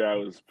 sophomore year, I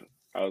was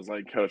I was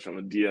like, Coach, I'm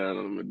a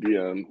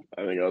DN.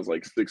 I think I was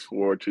like 6'4",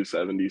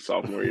 270,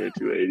 sophomore year,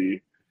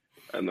 280.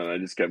 And then I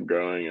just kept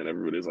growing, and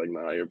everybody's like,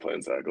 nah, you're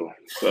playing tackle.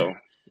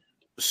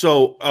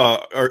 So,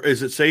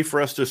 is it safe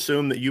for us to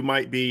assume that you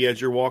might be, as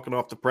you're walking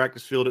off the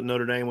practice field at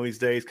Notre Dame one of these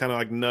days, kind of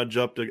like nudge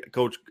up to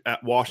Coach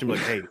at Washington,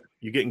 like, hey,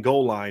 you're getting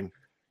goal line.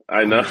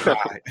 I know.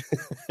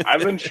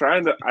 I've been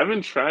trying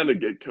to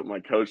get my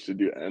coach to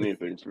do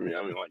anything for me.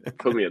 I mean, like,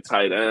 put me a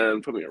tight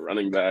end, put me a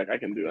running back. I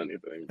can do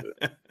anything,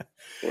 but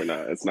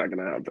it's not going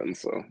to happen.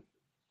 So,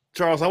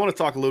 Charles, I want to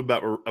talk a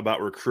little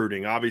about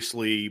recruiting.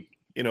 Obviously,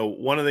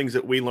 one of the things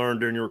that we learned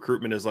during your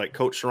recruitment is like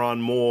Coach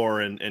Sharon Moore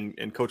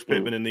and Coach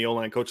Pittman and the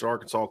O-line coach at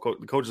Arkansas,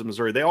 the coaches of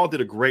Missouri, they all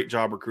did a great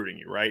job recruiting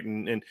you, right?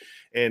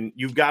 And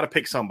you've got to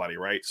pick somebody,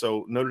 right?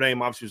 So Notre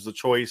Dame obviously was the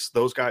choice.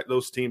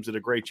 Those teams did a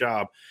great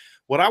job.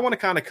 What I want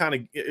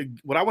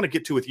to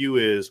get to with you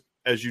is,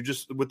 as you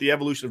just, with the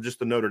evolution of just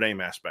the Notre Dame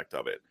aspect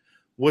of it,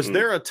 was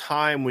there a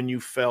time when you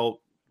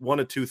felt one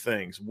of two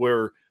things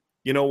where,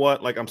 you know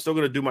what, like I'm still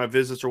going to do my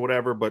visits or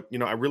whatever, but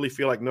I really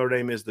feel like Notre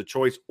Dame is the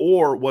choice?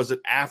 Or was it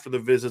after the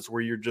visits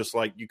where you're just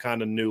like, you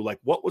kind of knew, like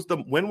when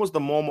was the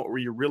moment where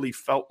you really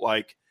felt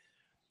like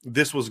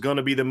this was going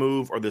to be the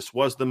move, or this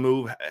was the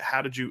move?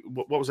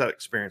 What was that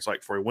experience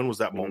like for you? When was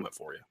that moment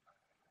for you?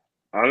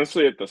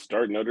 Honestly, at the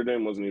start, Notre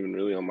Dame wasn't even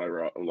really on my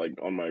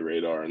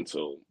radar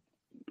until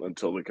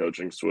the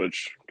coaching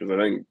switch. Because I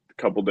think a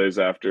couple days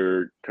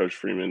after Coach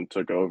Freeman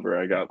took over,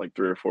 I got like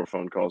 3 or 4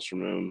 phone calls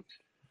from him,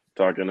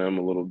 talking to him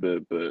a little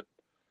bit. But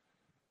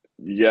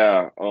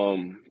yeah,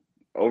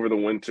 over the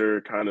winter,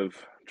 kind of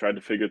tried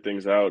to figure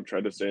things out,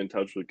 tried to stay in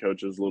touch with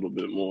coaches a little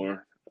bit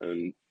more,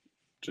 and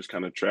just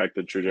kind of track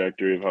the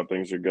trajectory of how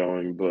things are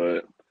going.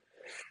 But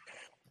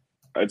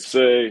I'd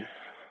say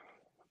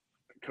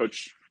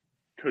Coach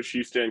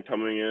Easton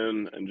coming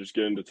in and just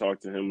getting to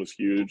talk to him was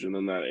huge. And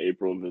then that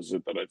April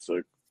visit that I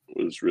took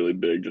was really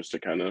big, just to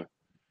kind of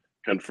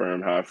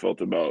confirm how I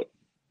felt about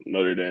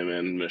Notre Dame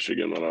and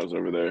Michigan when I was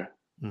over there.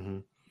 Mm-hmm.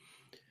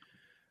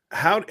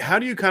 How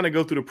do you kind of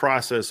go through the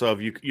process of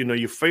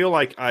you feel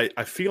like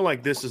I feel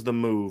like this is the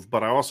move,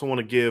 but I also want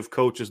to give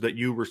coaches that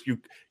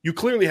you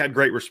clearly had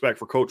great respect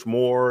for Coach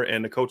Moore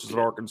and the coaches at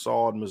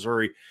Arkansas and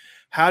Missouri.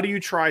 How do you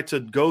try to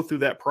go through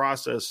that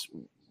process?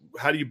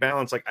 How do you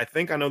balance, like, I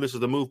think I know this is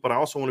the move, but I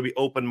also want to be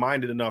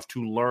open-minded enough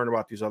to learn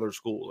about these other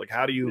schools? Like,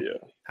 how did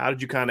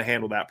you kind of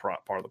handle that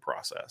part of the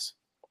process?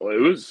 Well, it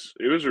was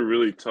a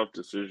really tough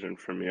decision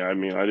for me. I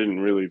mean, I didn't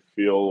really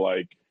feel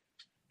like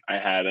I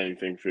had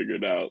anything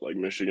figured out. Like,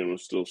 Michigan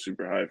was still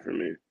super high for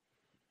me.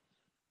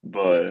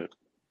 But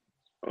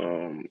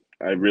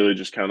I really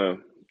just kind of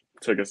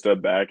took a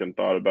step back and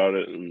thought about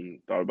it, and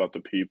thought about the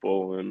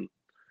people and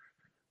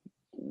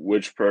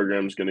which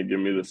program is going to give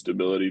me the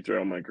stability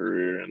throughout my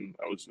career, and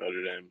I was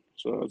Notre Dame.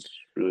 So that's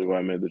really why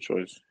I made the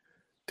choice.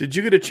 Did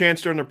you get a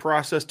chance during the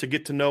process to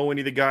get to know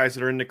any of the guys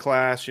that are in the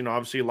class?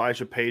 Obviously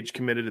Elijah Page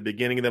committed at the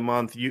beginning of the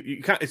month.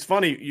 It's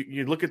funny.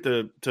 You look at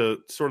to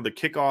sort of the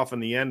kickoff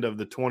and the end of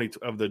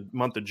the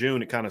month of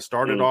June. It kind of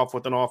started off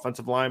with an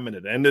offensive lineman.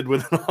 It ended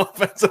with an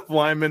offensive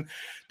lineman.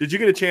 Did you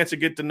get a chance to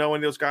get to know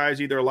any of those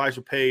guys, either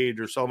Elijah Page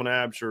or Sullivan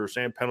Absher or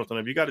Sam Pendleton?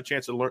 Have you got a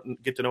chance to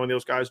get to know any of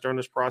those guys during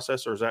this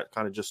process, or is that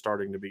kind of just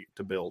starting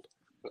to build?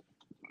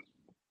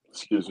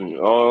 Excuse me.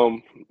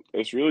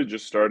 It's really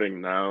just starting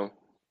now.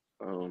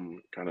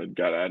 Kind of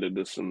got added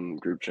to some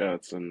group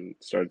chats and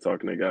started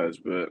talking to guys,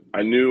 but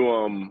I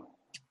knew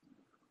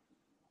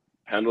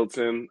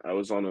Pendleton.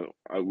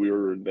 We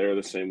were there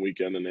the same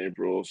weekend in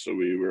April, so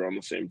we were on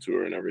the same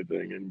tour and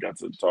everything, and got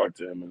to talk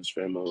to him and his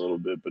family a little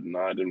bit. But no,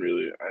 I haven't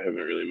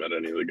really met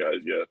any of the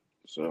guys yet.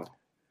 So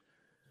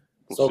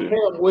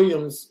Cam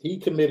Williams, he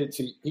committed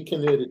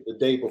the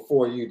day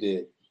before you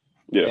did.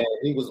 Yeah, and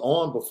he was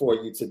on before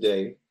you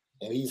today,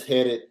 and he's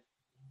headed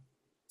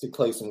to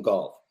play some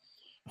golf.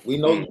 We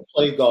know you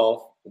play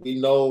golf. We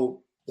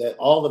know that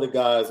all of the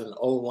guys in the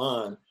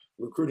O-line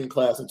recruiting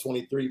class in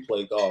 23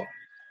 play golf.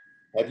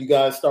 Have you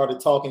guys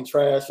started talking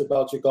trash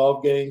about your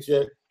golf games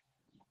yet?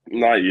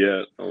 Not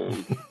yet. At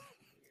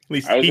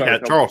least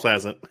Charles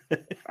hasn't.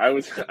 I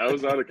was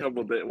out a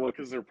couple of days. Well,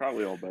 because they're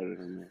probably all better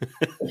than me.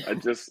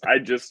 I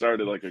just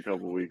started like a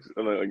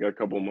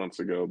couple months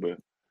ago, but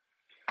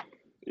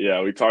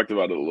yeah, we talked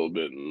about it a little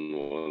bit in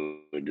one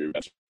of the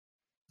groups.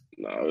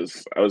 No,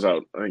 I was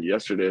out, I think,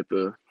 yesterday at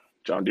the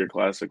John Deere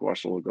Classic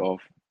watching a little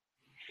golf.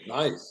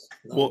 Nice.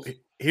 Well,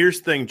 here's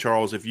the thing,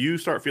 Charles. If you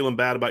start feeling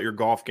bad about your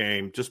golf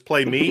game, just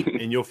play me,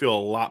 and you'll feel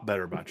a lot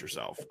better about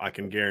yourself. I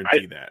can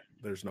guarantee that.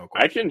 There's no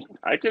question.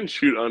 I can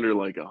shoot under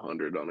like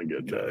 100 on a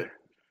good day.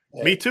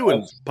 Me too,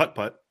 and putt,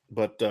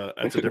 but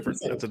that's a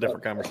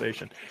different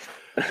conversation.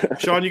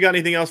 Sean, you got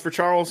anything else for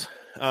Charles?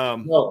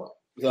 No.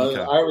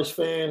 Okay. Irish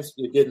fans,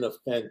 you're getting a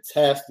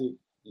fantastic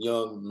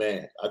young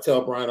man. I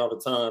tell Brian all the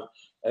time.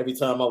 Every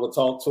time I would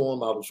talk to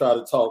him, I would try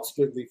to talk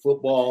strictly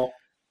football,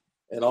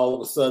 and all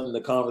of a sudden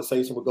the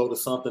conversation would go to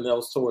something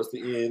else towards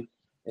the end,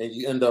 and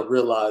you end up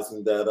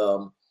realizing that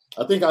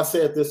I think I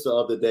said this the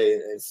other day,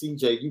 and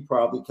CJ, you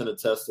probably can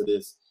attest to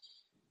this.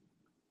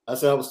 I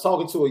said I was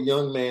talking to a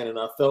young man, and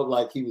I felt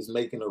like he was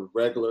making a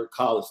regular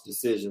college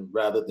decision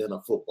rather than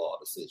a football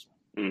decision.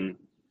 Mm.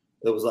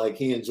 It was like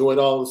he enjoyed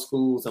all the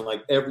schools, and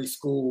like every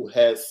school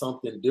had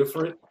something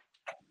different,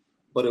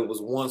 but it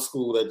was one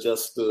school that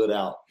just stood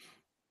out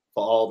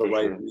for all the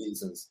right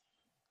reasons.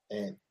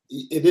 And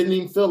it didn't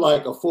even feel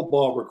like a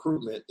football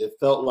recruitment. It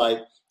felt like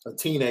a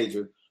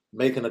teenager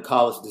making a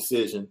college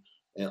decision,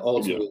 and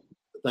ultimately,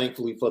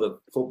 thankfully for the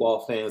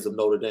football fans of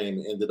Notre Dame,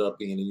 it ended up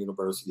being the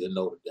University of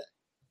Notre Dame.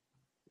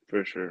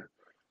 For sure.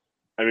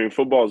 I mean,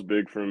 football is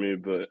big for me,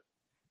 but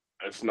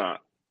it's not.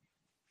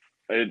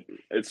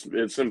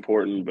 It's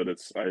important, but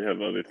I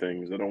have other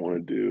things that I want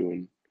to do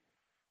and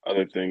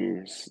other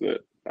things that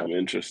I'm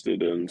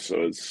interested in.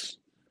 So it's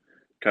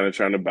kind of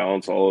trying to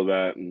balance all of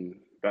that and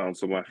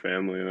balance with my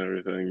family and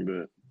everything.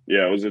 But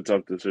yeah, it was a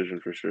tough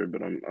decision for sure.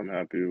 But I'm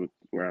happy with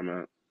where I'm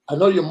at. I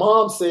know your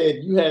mom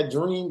said you had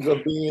dreams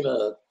of being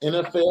a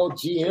NFL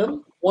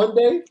GM one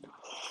day.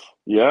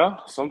 Yeah,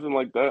 something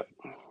like that.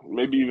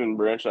 Maybe even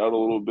branch out a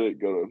little bit,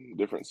 go to a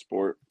different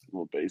sport, a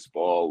little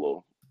baseball, a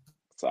little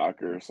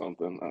soccer or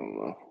something. I don't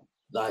know.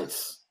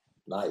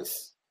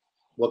 Nice.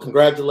 Well,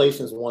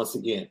 congratulations once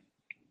again.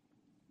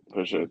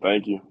 For sure.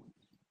 Thank you.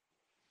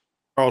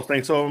 Charles,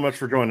 thanks so much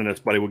for joining us,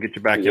 buddy. We'll get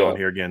you back on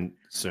here again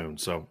soon.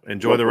 So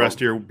enjoy the rest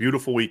of your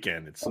beautiful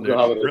weekend. It's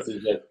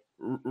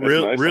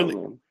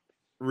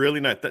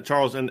really nice.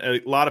 Charles, and a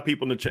lot of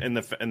people in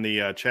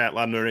the chat, a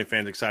lot of Notre Dame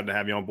fans excited to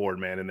have you on board,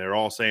 man. And they're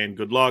all saying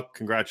good luck,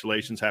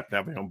 congratulations, happy to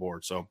have you on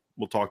board. So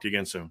we'll talk to you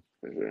again soon.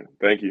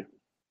 Thank you.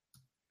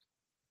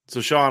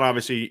 So Sean,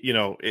 obviously,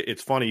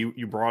 it's funny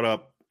you brought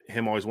up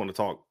him always wanting to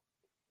talk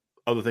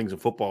other things in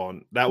football,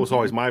 and that was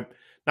always my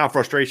not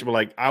frustration, but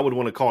like I would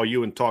want to call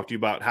you and talk to you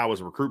about how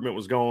his recruitment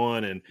was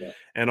going,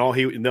 and all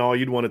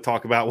you'd want to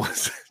talk about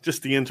was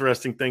just the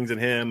interesting things in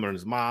him and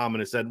his mom,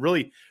 and it said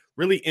really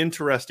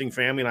interesting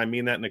family, and I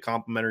mean that in a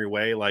complimentary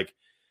way. Like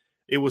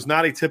it was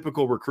not a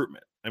typical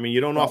recruitment. I mean, you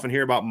don't often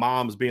hear about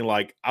moms being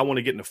like, I want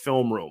to get in the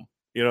film room.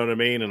 You know what I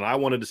mean? And I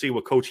wanted to see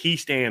what Coach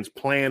Heastand's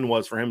plan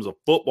was for him as a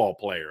football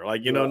player.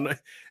 Like,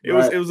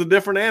 it was a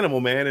different animal,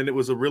 man. And it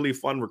was a really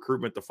fun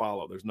recruitment to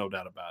follow. There's no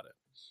doubt about it.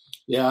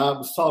 Yeah, I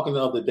was talking the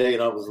other day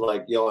and I was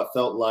like, I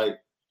felt like,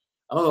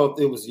 I don't know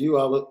if it was you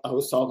I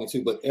was talking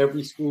to, but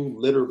every school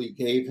literally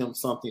gave him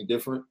something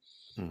different.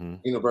 Mm-hmm.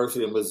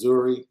 University of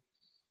Missouri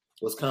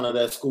was kind of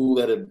that school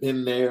that had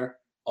been there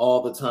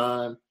all the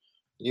time.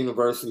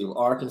 University of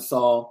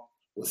Arkansas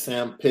with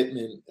Sam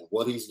Pittman and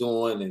what he's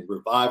doing and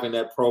reviving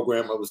that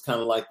program. It was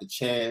kind of like the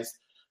chance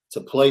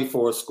to play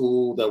for a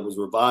school that was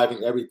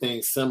reviving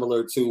everything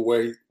similar to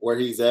where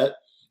he's at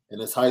in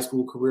his high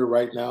school career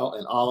right now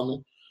in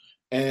Alleman.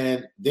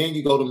 And then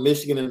you go to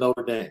Michigan and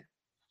Notre Dame.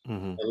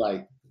 Mm-hmm. And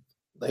like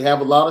they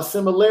have a lot of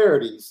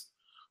similarities,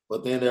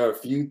 but then there are a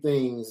few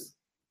things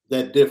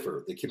that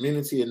differ. The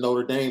community in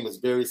Notre Dame is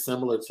very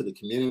similar to the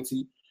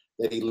community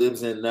that he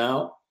lives in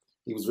now.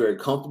 He was very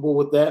comfortable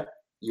with that.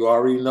 You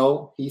already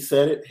know, he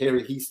said it.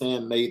 Harry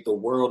Hiestand made the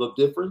world of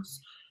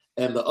difference.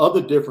 And the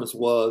other difference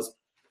was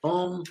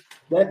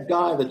that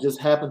guy that just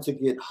happened to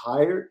get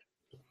hired.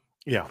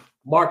 Yeah.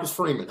 Marcus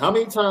Freeman. How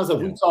many times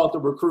have we talked to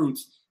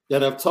recruits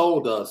that have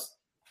told us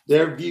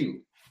their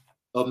view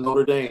of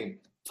Notre Dame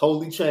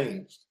totally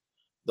changed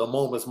the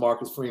moment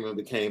Marcus Freeman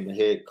became the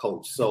head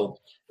coach? So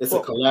it's a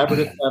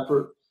collaborative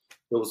effort.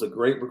 It was a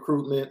great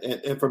recruitment.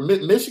 And for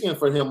Michigan,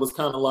 for him, was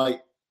kind of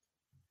like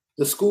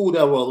the school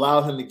that will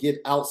allow him to get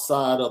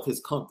outside of his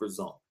comfort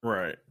zone.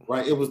 Right.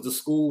 It was the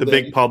school, the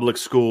big public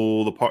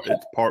school,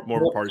 it's more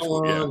of a party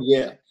school.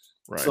 Yeah.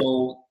 Right.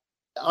 So,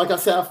 like I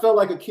said, I felt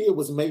like a kid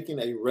was making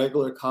a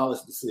regular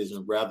college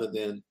decision rather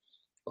than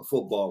a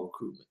football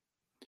recruitment.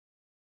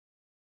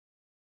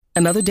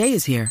 Another day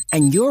is here,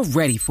 and you're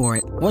ready for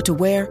it. What to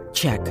wear?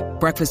 Check.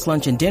 Breakfast,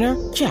 lunch, and dinner?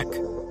 Check.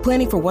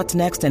 Planning for what's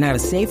next and how to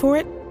save for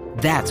it?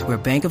 That's where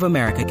Bank of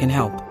America can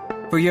help.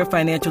 For your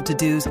financial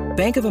to-dos,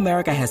 Bank of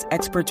America has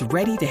experts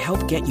ready to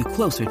help get you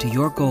closer to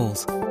your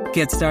goals.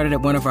 Get started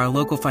at one of our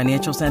local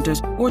financial centers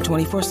or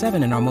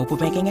 24/7 in our mobile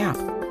banking app.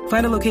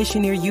 Find a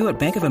location near you at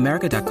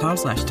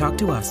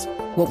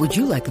bankofamerica.com/talktous. What would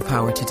you like the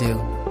power to do?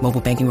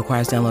 Mobile banking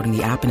requires downloading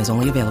the app and is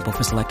only available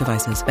for select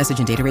devices. Message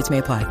and data rates may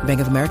apply. Bank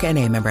of America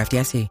N.A., member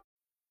FDIC.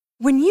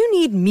 When you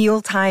need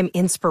mealtime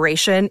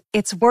inspiration,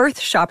 it's worth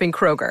shopping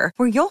Kroger,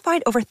 where you'll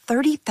find over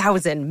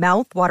 30,000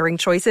 mouth-watering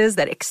choices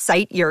that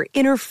excite your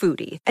inner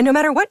foodie. And no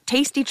matter what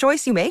tasty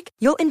choice you make,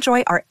 you'll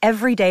enjoy our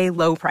everyday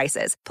low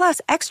prices, plus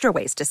extra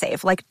ways to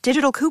save, like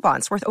digital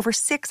coupons worth over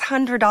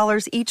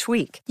 $600 each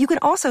week. You can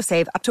also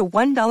save up to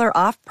 $1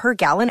 off per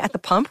gallon at the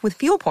pump with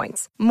fuel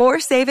points.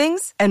 More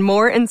savings and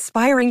more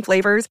inspiring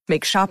flavors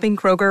make shopping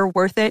Kroger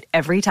worth it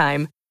every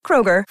time.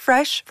 Kroger,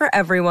 fresh for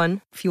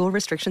everyone. Fuel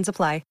restrictions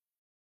apply.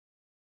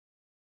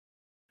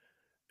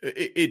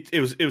 It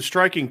was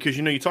striking because,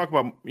 you talk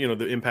about,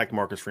 the impact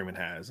Marcus Freeman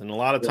has. And a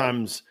lot of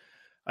times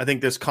I think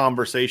this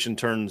conversation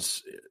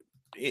turns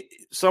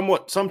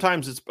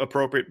sometimes it's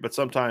appropriate, but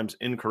sometimes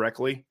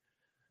incorrectly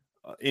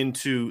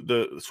into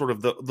the sort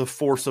of the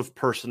force of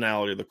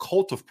personality, the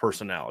cult of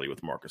personality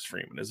with Marcus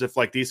Freeman, as if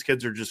like these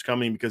kids are just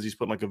coming because he's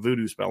putting like a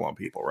voodoo spell on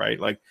people, right?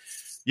 Like,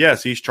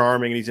 yes, he's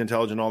charming and he's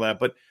intelligent and all that,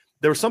 but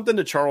there was something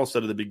that Charles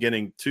said at the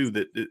beginning too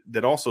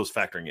that also is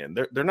factoring in.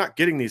 They're not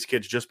getting these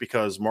kids just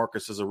because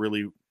Marcus is a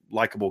really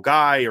likable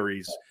guy or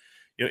he's,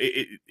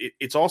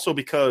 it's also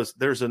because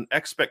there's an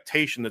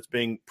expectation that's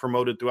being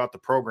promoted throughout the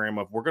program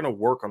of we're going to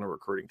work on the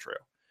recruiting trail.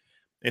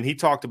 And he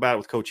talked about it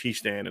with Coach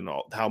Heastan and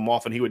how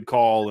often he would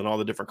call and all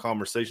the different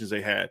conversations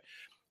they had.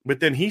 But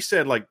then he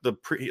said like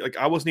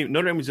I wasn't even,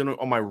 Notre Dame was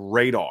on my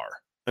radar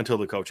until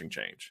the coaching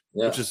change,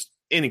 which is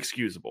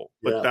inexcusable.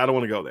 But I don't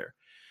want to go there.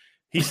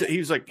 He said he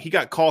was like he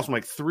got calls from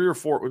like 3 or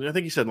 4. I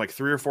think he said like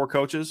 3 or 4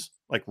 coaches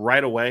like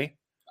right away.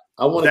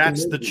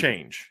 That's the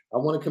change. I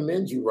want to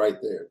commend you right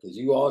there because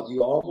you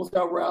almost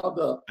got riled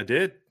up. I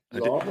did.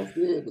 You almost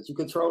did, but you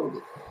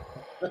controlled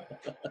it.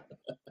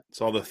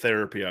 It's all the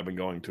therapy I've been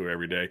going to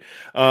every day.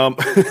 But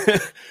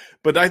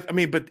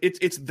but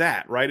it's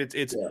that, right?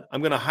 It's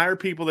I'm going to hire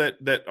people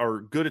that are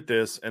good at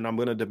this, and I'm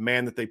going to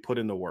demand that they put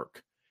in the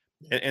work.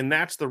 And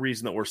that's the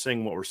reason that we're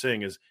seeing what we're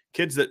seeing is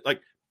kids that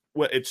like.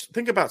 Well,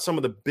 think about some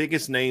of the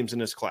biggest names in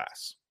this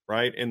class,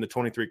 right? In the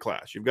 23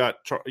 class, you've got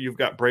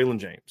Braylon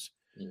James,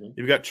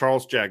 you've got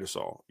Charles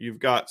Jagusah, you've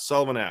got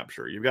Sullivan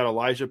Absher, you've got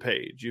Elijah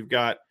Page, you've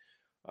got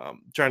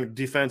trying to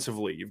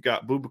defensively, you've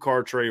got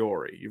Boubacar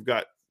Traore, you've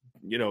got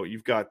in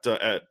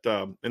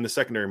the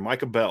secondary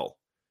Micah Bell.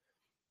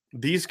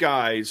 These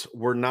guys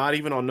were not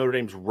even on Notre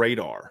Dame's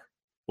radar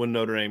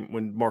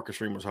when Marcus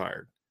Freeman was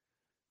hired.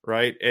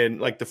 Right.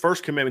 And like the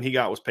first commitment he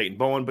got was Peyton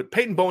Bowen, but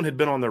Peyton Bowen had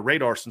been on their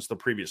radar since the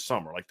previous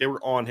summer. Like they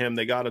were on him.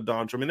 They got a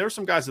Dontre. I mean, there were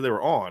some guys that they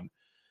were on,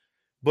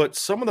 but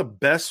some of the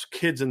best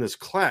kids in this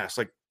class,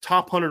 like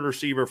top 100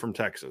 receiver from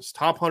Texas,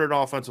 top 100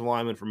 offensive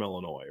lineman from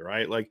Illinois,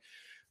 right? Like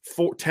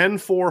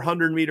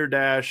 400 meter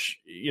dash,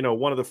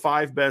 one of the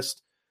 5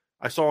 best.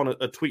 I saw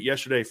a tweet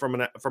yesterday from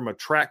a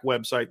track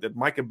website that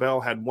Micah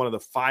Bell had one of the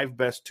 5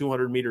 best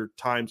 200 meter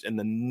times in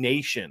the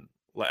nation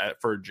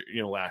for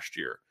last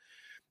year.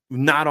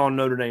 Not on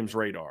Notre Dame's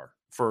radar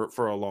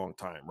for a long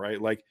time,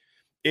 right? Like,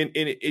 and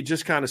it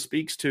just kind of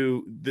speaks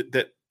to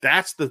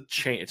that's the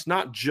change. It's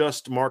not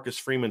just Marcus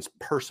Freeman's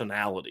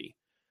personality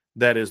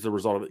that is the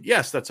result of it.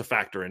 Yes, that's a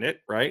factor in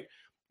it, right?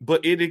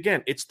 But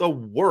it's the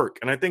work.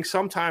 And I think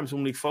sometimes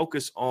when we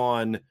focus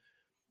on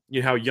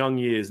how young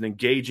he is and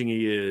engaging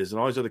he is and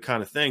all these other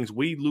kind of things,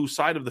 we lose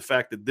sight of the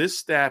fact that this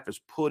staff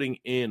is putting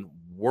in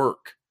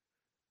work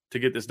to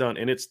get this done,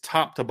 and it's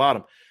top to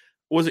bottom.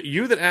 Was it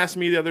you that asked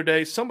me the other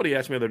day? Somebody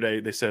asked me the other day,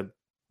 they said,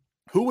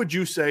 who would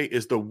you say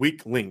is the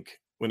weak link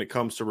when it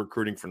comes to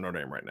recruiting for Notre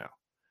Dame right now?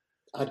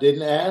 I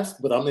didn't ask,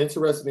 but I'm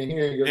interested in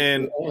hearing your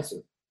answer.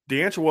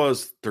 The answer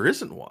was there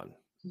isn't one.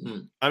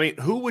 I mean,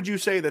 who would you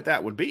say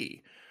that would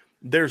be?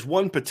 There's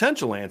one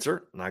potential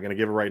answer. I'm not going to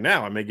give it right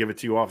now. I may give it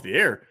to you off the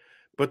air.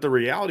 But the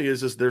reality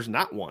is there's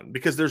not one,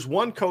 because there's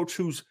one coach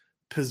whose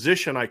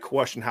position I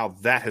question how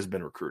that has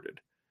been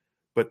recruited.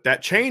 But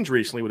that changed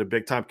recently with a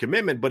big-time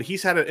commitment, but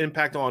he's had an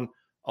impact on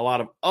a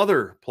lot of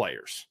other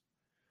players.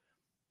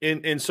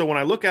 And so when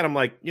I look at him,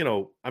 like,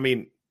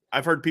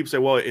 I've heard people say,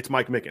 well, it's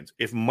Mike Mickens.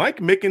 If Mike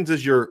Mickens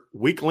is your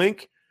weak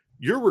link,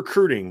 you're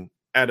recruiting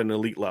at an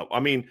elite level. I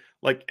mean,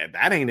 like,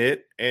 that ain't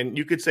it. And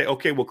you could say,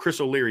 okay, well,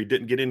 Chris O'Leary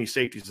didn't get any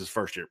safeties his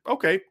first year.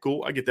 Okay,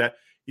 cool. I get that.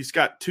 He's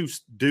got 2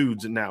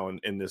 dudes now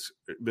in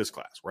this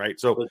class, right?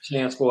 So a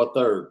chance for a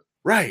third.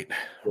 Right.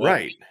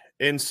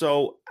 And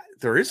so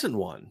there isn't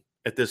one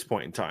at this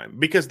point in time,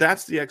 because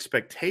that's the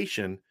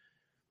expectation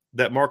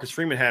that Marcus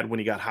Freeman had when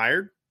he got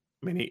hired.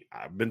 I mean,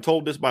 I've been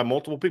told this by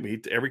multiple people.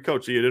 Every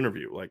coach he had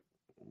interviewed, like,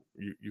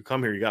 you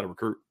come here, you got to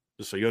recruit.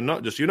 Just so you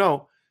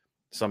know,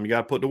 something you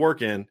got to put the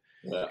work in.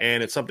 Yeah.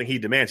 And it's something he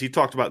demands. He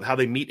talked about how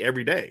they meet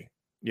every day.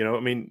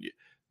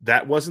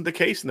 That wasn't the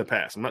case in the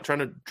past. I'm not trying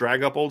to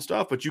drag up old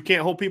stuff, but you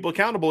can't hold people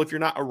accountable if you're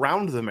not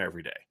around them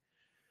every day.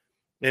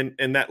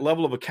 And that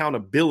level of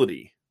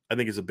accountability, I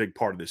think, is a big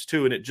part of this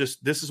too. And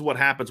this is what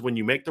happens when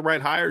you make the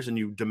right hires and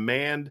you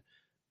demand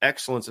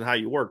excellence in how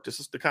you work. This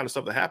is the kind of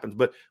stuff that happens.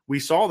 But we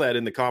saw that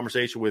in the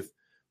conversation with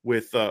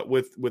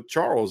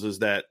Charles, is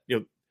that,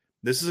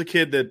 this is a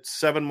kid that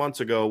 7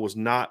 months ago was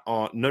not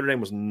on Notre Dame,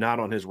 was not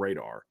on his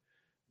radar.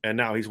 And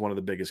now he's one of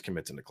the biggest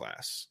commits in the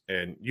class.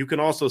 And you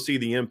can also see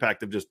the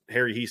impact of just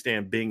Harry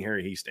Heastan being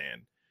Harry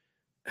Heastan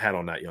had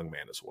on that young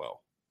man as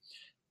well.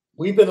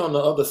 We've been on the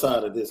other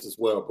side of this as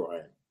well,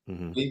 Brian.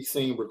 Mm-hmm. We've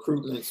seen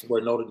recruitments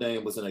where Notre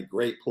Dame was in a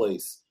great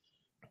place,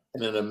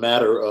 and in a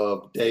matter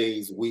of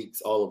days,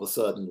 weeks, all of a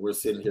sudden, we're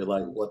sitting here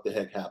like, what the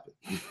heck happened?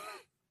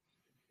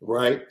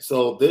 Right?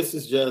 So this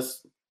is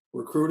just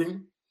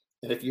recruiting.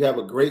 And if you have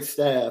a great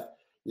staff,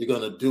 you're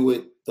going to do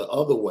it the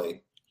other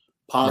way,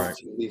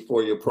 positively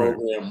for your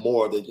program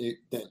more than you're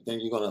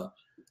going to,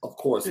 of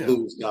course,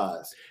 lose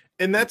guys.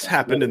 And that's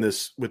happened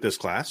with this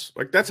class.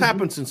 Like, that's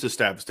happened since the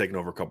staff has taken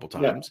over a couple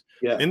times.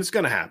 Yeah. And it's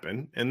going to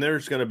happen, and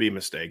there's going to be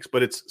mistakes,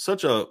 but it's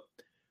such a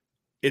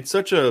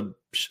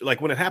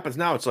like, when it happens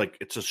now, it's like,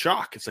 it's a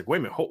shock. It's like, wait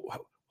a minute,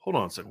 hold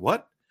on a second.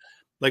 What?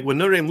 Like when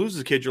Notre Dame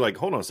loses a kid, you're like,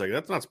 hold on a second,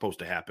 that's not supposed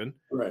to happen.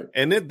 Right.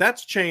 And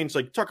that's changed.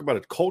 Like, talk about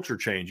a culture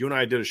change. You and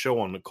I did a show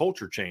on the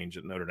culture change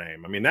at Notre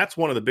Dame. I mean, that's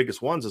one of the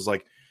biggest ones is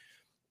like,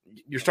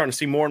 you're starting to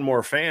see more and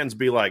more fans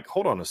be like,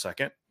 hold on a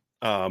second.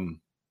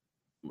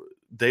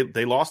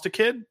 They lost a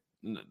kid.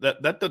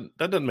 That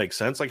doesn't make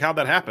sense. Like, how'd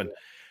that happen?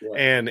 Yeah.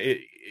 And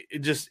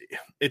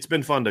it's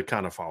been fun to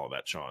kind of follow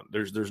that, Sean.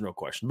 There's no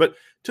question. But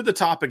to the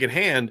topic at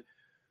hand,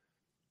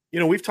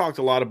 we've talked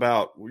a lot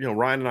about,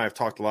 Ryan and I have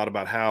talked a lot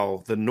about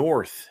how the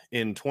North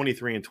in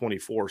 23 and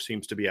 24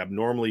 seems to be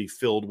abnormally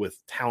filled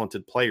with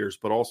talented players,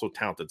 but also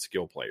talented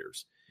skill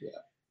players. Yeah.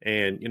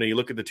 And, you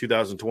look at the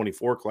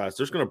 2024 class,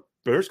 there's going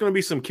to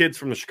be some kids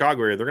from the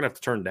Chicago area they're going to have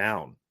to turn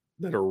down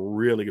that are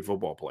really good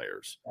football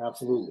players.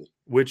 Absolutely.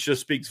 Which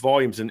just speaks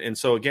volumes. And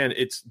so, again,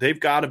 they've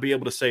got to be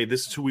able to say,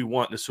 this is who we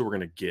want, this is who we're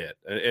going to get.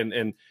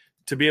 And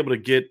to be able to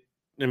get,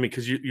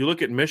 because you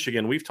look at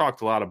Michigan, we've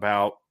talked a lot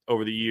about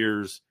over the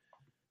years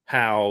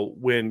how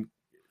when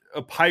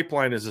a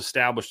pipeline is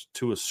established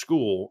to a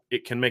school,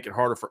 it can make it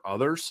harder for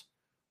others.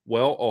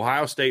 Well,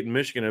 Ohio State and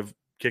Michigan have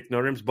kicked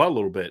Notre Dame's butt a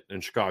little bit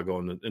in Chicago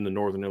in the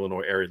northern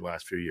Illinois area the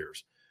last few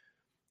years.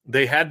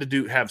 They had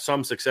to have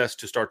some success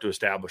to start to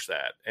establish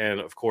that. And,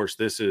 of course,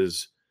 this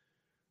is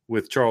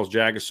with Charles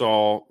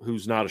Jagasaw,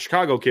 who's not a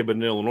Chicago kid but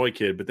an Illinois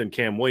kid, but then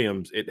Cam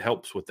Williams, it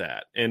helps with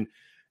that. And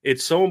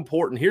it's so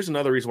important. Here's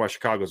another reason why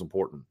Chicago is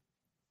important.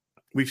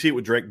 We see it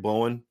with Drake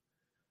Bowen.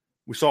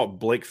 We saw it with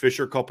Blake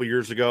Fisher a couple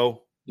years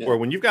ago, where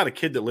when you've got a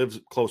kid that lives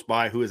close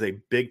by who is a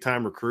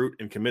big-time recruit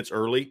and commits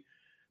early,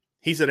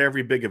 he's at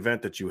every big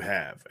event that you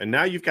have. And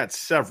now you've got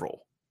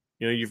several.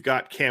 You've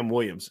got Cam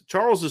Williams.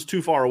 Charles is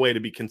too far away to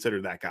be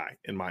considered that guy,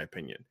 in my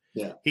opinion.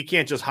 Yeah. He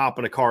can't just hop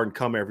in a car and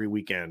come every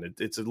weekend.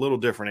 It's a little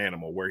different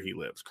animal where he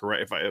lives.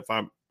 Correct? If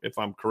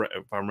I'm correct,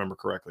 if I remember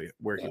correctly,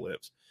 where he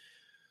lives.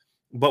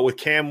 But with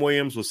Cam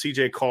Williams, with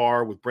CJ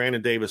Carr, with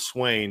Brandon Davis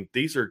Swain,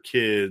 these are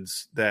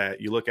kids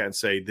that you look at and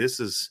say, this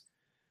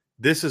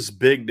is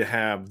big to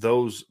have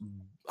those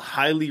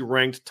highly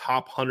ranked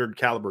top 100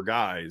 caliber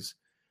guys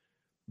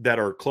that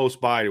are close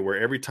by to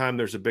where every time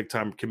there's a big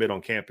time commit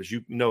on campus,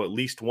 at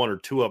least one or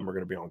two of them are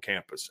going to be on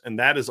campus. And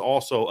that is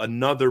also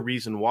another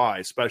reason why,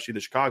 especially the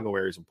Chicago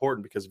area, is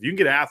important, because if you can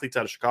get athletes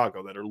out of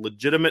Chicago that are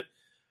legitimate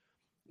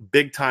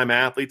big time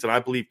athletes, and I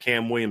believe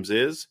Cam Williams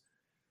is,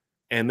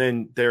 and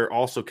then they're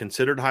also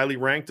considered highly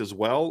ranked as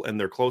well, and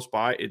they're close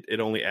by, it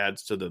only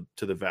adds to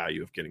the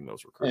value of getting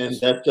those recruits.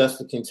 And that's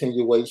just a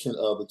continuation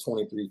of the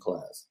 23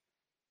 class.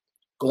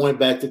 Going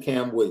back to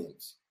Cam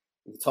Williams,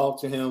 we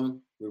talked to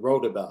him, we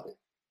wrote about it.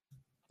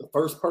 The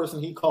first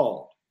person he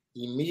called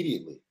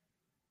immediately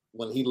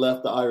when he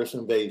left the Irish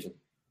invasion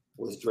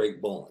was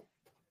Drake Bowen.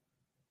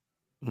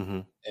 Mm-hmm.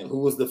 And who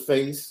was the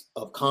face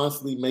of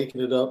constantly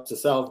making it up to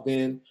South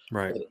Bend?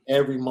 Right. At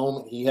every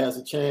moment he has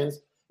a chance,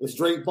 it's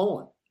Drake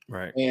Bowen.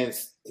 Right. And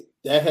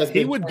that has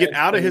he would get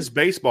out of his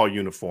baseball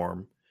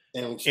uniform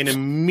and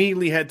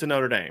immediately head to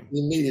Notre Dame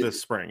this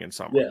spring and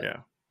summer.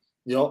 Yeah.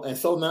 And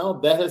so now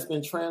that has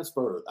been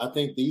transferred. I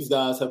think these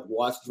guys have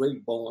watched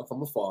Drake Bowen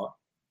from afar,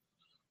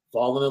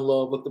 fallen in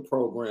love with the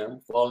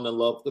program, fallen in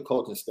love with the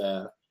coaching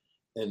staff,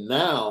 and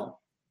now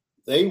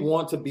they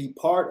want to be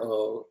part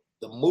of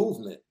the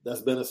movement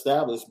that's been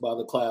established by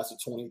the class of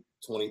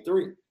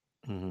 2023.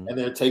 Mm-hmm. And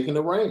they're taking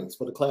the reins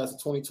for the class of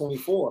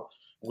 2024.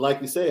 And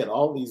like you said,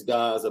 all these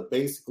guys are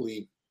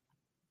basically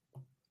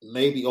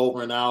maybe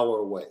over an hour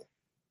away,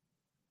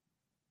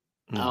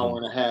 hour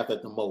and a half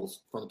at the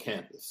most from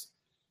campus.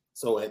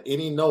 So at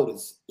any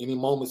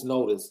moment's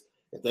notice,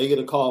 if they get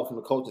a call from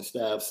the coaching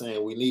staff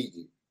saying, we need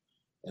you,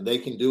 and they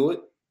can do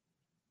it,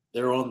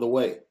 they're on the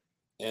way.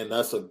 And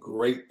that's a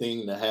great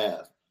thing to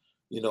have.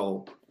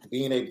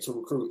 Being able to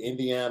recruit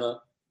Indiana,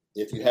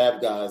 if you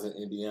have guys in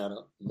Indiana,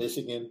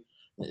 Michigan,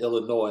 and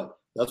Illinois,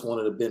 that's one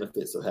of the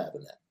benefits of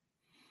having that.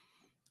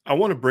 I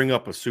want to bring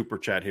up a super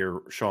chat here,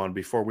 Sean,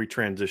 before we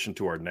transition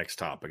to our next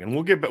topic. And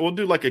we'll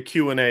do like a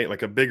Q&A,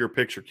 like a bigger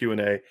picture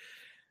Q&A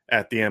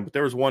at the end. But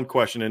there was one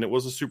question, and it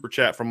was a super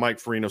chat from Mike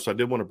Farino, so I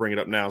did want to bring it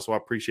up now. So I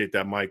appreciate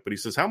that, Mike. But he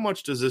says, how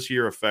much does this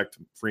year affect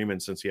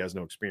Freeman since he has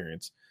no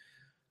experience?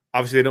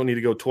 Obviously, they don't need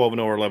to go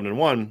 12-0 or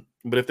 11-1,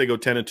 but if they go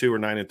 10-2 or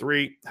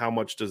 9-3, how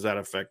much does that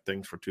affect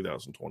things for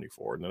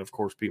 2024? And then, of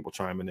course, people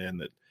chiming in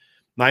that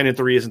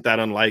 9-3 isn't that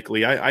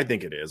unlikely. I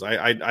think it is.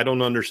 I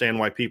don't understand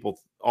why people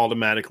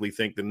automatically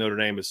think that Notre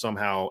Dame is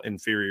somehow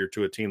inferior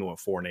to a team that went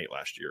 4-8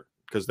 last year,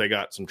 because they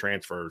got some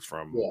transfers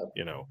from,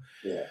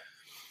 Yeah.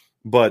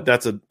 But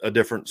that's a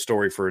different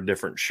story for a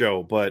different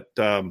show. But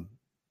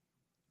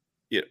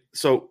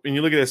so when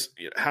you look at this,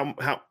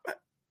 how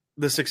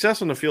the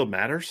success on the field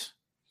matters,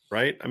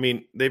 right? I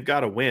mean, they've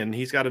got to win.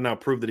 He's got to now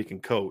prove that he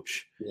can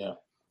coach. Yeah.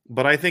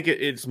 But I think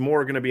it's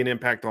more going to be an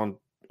impact on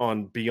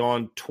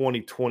beyond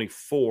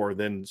 2024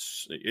 than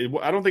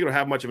I don't think it'll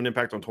have much of an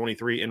impact on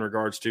 23 in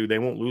regards to they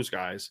won't lose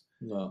guys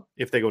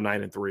if they go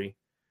 9-3,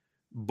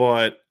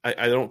 but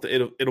I don't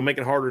it'll make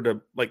it harder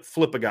to like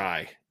flip a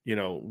guy,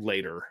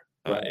 later.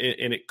 Right.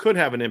 And it could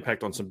have an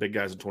impact on some big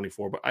guys in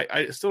 24, but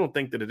I still don't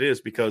think that it is,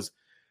 because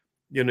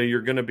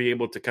you're going to be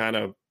able to kind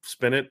of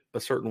spin it a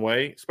certain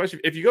way. Especially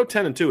if you go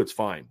 10-2, it's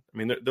fine. I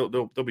mean,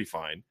 they'll be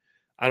fine.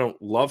 I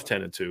don't love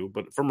 10-2,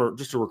 but from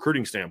just a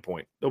recruiting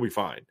standpoint, they'll be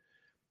fine.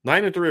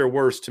 9-3 or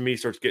worse to me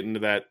starts getting to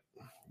that.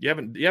 You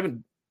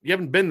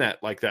haven't been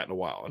like that in a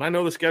while. And I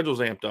know the schedule's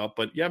amped up,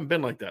 but you haven't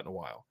been like that in a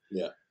while.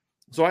 Yeah.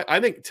 So I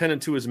think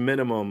 10-2 is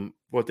minimum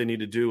what they need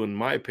to do, in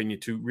my opinion,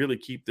 to really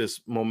keep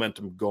this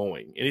momentum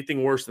going.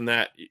 Anything worse than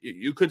that,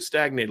 you could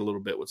stagnate a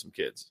little bit with some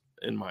kids,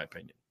 in my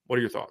opinion. What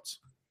are your thoughts?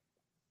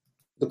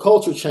 The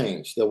culture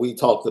change that we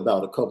talked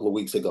about a couple of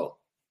weeks ago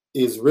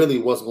is really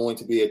what's going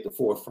to be at the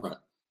forefront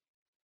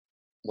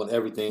when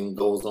everything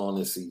goes on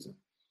this season.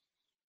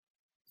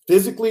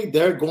 Physically,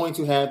 they're going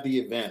to have the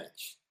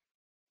advantage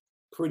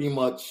pretty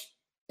much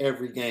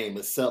every game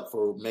except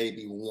for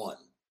maybe one.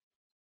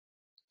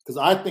 Because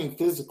I think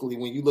physically,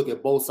 when you look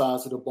at both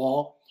sides of the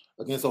ball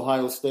against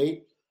Ohio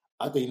State,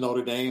 I think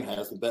Notre Dame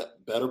has the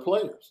better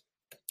players.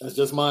 That's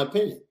just my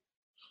opinion.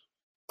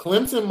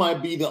 Clemson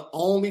might be the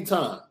only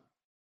time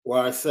where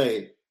I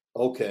say,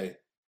 okay,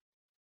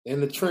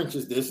 in the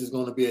trenches, this is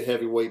going to be a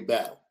heavyweight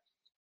battle.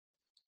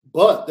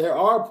 But there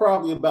are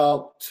probably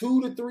about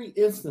 2 to 3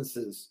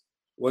 instances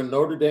where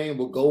Notre Dame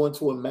will go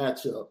into a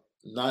matchup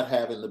not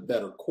having the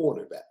better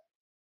quarterback.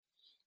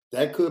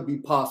 That could be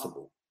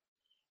possible.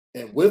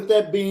 And with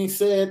that being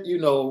said,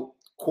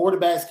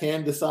 quarterbacks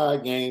can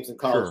decide games in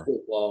college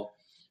football.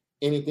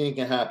 Anything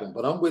can happen.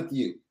 But I'm with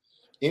you.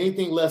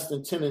 Anything less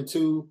than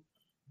 10-2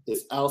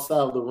 is outside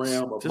of the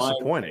realm of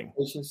disappointing.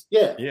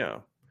 Yeah,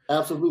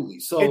 absolutely.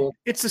 So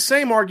it's the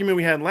same argument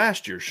we had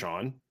last year,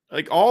 Sean.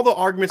 Like all the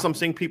arguments I'm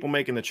seeing people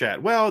make in the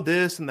chat. Well,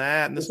 this and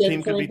that, and this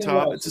team could be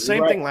tough. It's the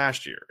same thing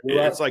last year.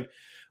 It's like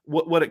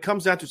what it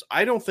comes down to is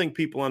I don't think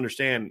people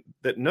understand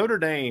that Notre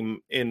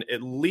Dame in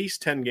at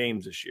least 10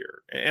 games this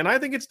year, and I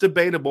think it's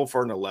debatable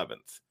for an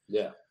 11th,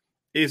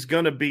 is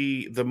going to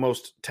be the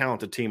most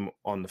talented team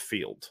on the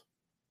field.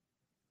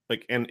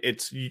 And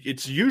it's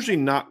usually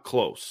not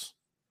close.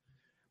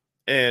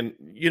 And,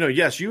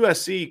 yes,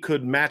 USC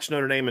could match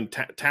Notre Dame in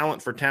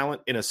talent for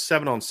talent in a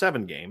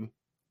 7-on-7 game,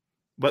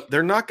 but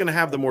they're not going to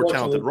have the more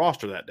talented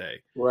roster that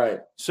day. Right.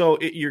 So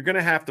you're going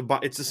to have to buy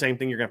 – it's the same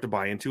thing you're going to have to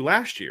buy into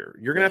last year.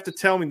 You're going to have to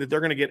tell me that they're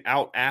going to get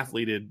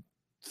out-athleted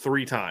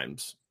 3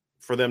 times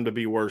for them to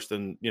be worse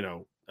than,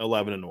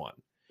 11-1.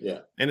 Yeah.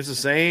 And it's the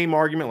same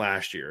argument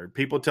last year.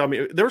 People tell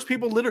me – there was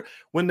people literally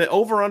 – when the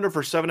over-under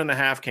for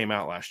 7.5 came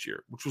out last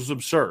year, which was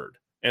absurd,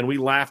 and we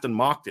laughed and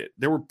mocked it,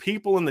 there were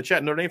people in the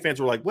chat, Notre Dame fans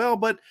were like, well,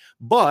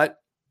 but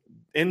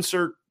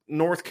insert –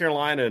 North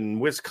Carolina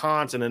and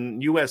Wisconsin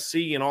and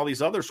USC and all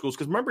these other schools.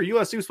 Because remember,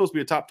 USC was supposed to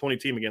be a top 20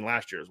 team again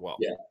last year as well.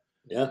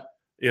 Yeah.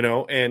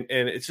 And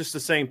it's just the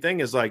same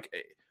thing as like,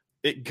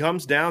 it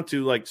comes down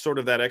to like sort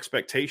of that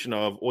expectation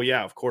of, well,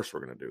 yeah, of course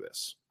we're going to do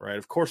this, right?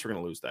 Of course we're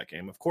going to lose that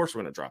game. Of course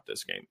we're going to drop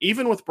this game.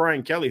 Even with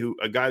Brian Kelly,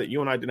 a guy that you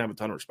and I didn't have a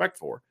ton of respect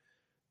for,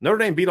 Notre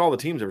Dame beat all the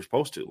teams they were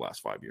supposed to the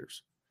last 5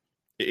 years.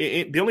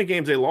 The only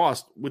games they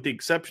lost, with the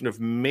exception of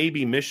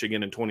maybe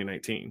Michigan in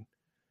 2019.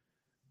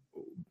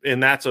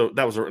 And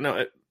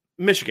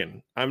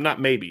Michigan. I'm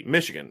not maybe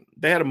Michigan.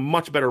 They had a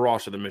much better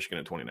roster than Michigan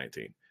in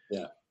 2019.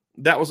 Yeah,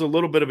 that was a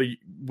little bit of a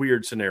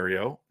weird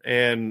scenario.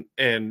 And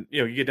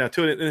you get down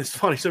to it, and it's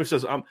funny. Somebody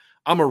says,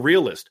 "I'm a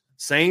realist."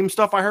 Same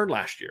stuff I heard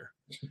last year.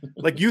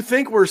 Like, you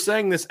think we're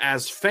saying this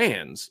as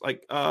fans?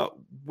 Like,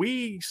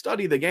 we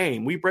study the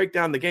game, we break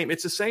down the game.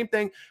 It's the same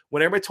thing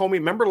when everybody told me.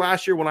 Remember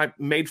last year when I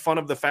made fun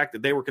of the fact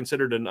that they were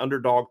considered an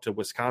underdog to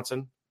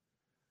Wisconsin?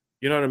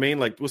 You know what I mean?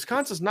 Like,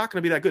 Wisconsin's not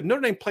going to be that good.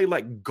 Notre Dame played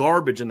like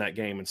garbage in that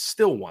game and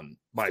still won.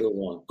 Going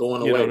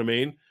away. You know what I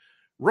mean?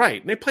 Right.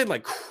 And they played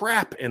like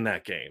crap in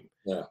that game.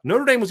 Yeah.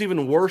 Notre Dame was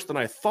even worse than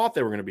I thought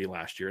they were going to be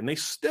last year, and they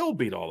still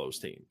beat all those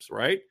teams,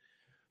 right?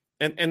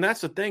 And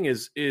that's the thing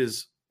is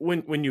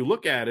when you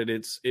look at it,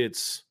 it's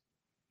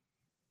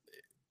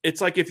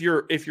like if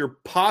you're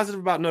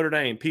positive about Notre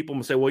Dame, people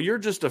will say, well, you're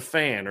just a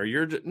fan, or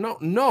you're just,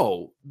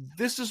 no.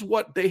 This is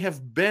what they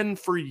have been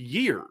for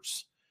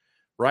years.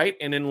 Right.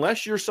 And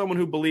unless you're someone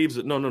who believes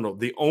that, no,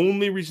 the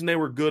only reason they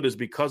were good is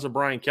because of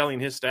Brian Kelly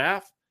and his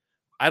staff,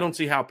 I don't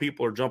see how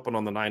people are jumping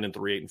on the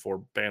 9-3,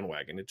 8-4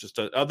 bandwagon. It's just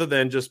other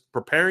than just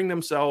preparing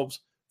themselves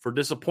for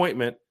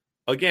disappointment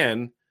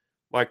again,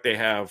 like they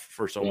have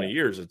for so many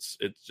years.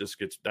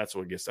 That's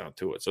what gets down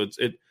to it. So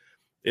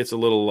it's a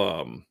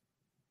little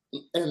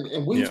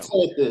and we've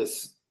said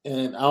this,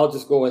 and I'll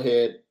just go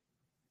ahead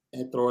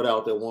and throw it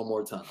out there one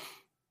more time.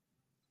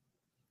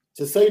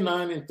 To say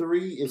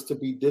 9-3 is to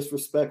be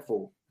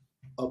disrespectful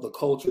of the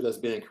culture that's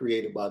being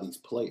created by these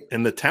players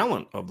and the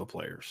talent of the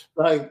players.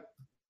 Like,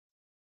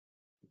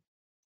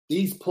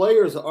 these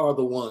players are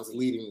the ones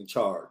leading the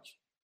charge,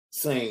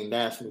 saying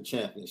national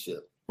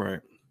championship, right?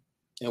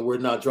 And we're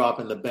not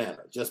dropping the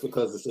banner just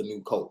because it's a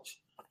new coach,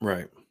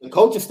 right? The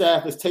coaching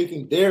staff is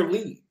taking their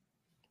lead.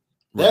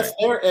 That's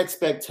their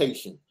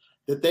expectation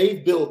that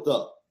they've built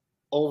up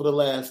over the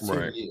last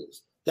 2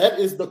 years. That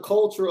is the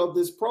culture of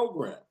this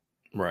program.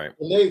 Right.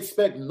 And they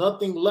expect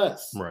nothing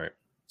less. Right.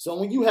 So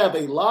when you have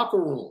a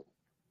locker room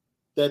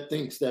that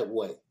thinks that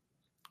way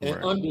and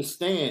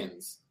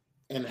understands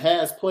and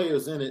has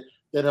players in it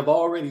that have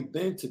already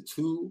been to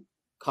 2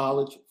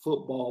 college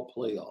football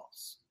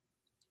playoffs.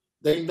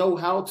 They know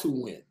how to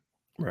win.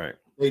 Right.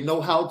 They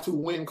know how to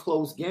win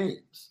close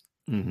games.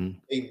 Mm-hmm.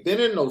 They've been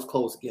in those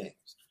close games.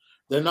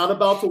 They're not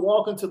about to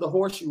walk into the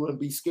horseshoe and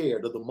be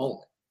scared of the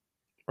moment.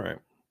 Right.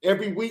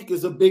 Every week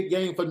is a big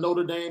game for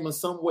Notre Dame in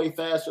some way,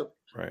 fashion,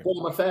 Right.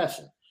 form or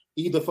fashion,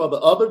 either for the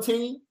other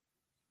team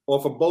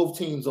or for both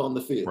teams on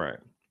the field. Right.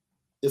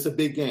 It's a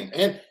big game.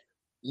 And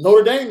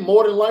Notre Dame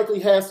more than likely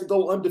has to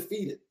go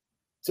undefeated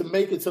to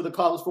make it to the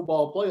college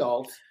football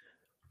playoffs.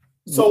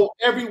 So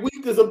every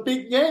week is a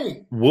big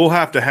game. We'll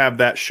have to have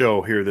that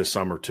show here this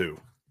summer too.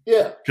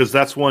 Yeah. Because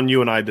that's one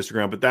you and I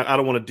disagree on, but that I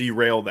don't want to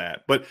derail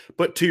that.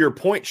 But to your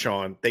point,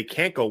 Sean, they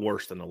can't go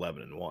worse than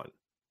 11-1.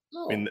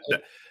 No. I mean,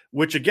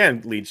 which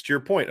again leads to your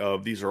point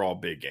of these are all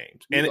big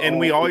games. And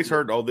we always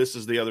heard, oh, this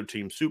is the other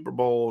team's Super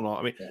Bowl and all.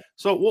 I mean,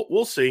 so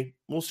we'll see.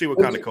 We'll see what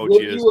kind of coach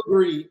he is.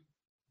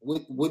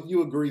 Would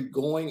you agree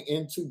going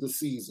into the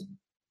season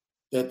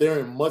that they're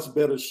in much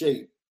better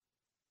shape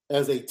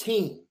as a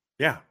team?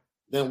 Yeah.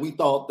 Than we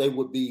thought they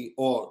would be,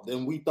 or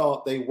than we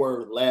thought they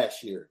were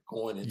last year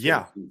going into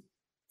the season.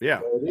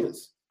 Yeah. So it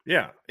is.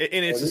 Yeah.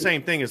 And it's the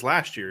same thing as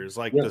last year. It's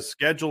like the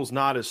schedule's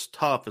not as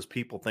tough as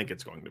people think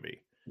it's going to be.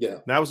 Yeah.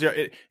 That was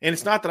and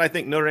it's not that I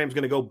think Notre Dame's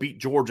going to go beat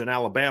Georgia and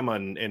Alabama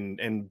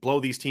and blow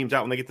these teams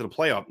out when they get to the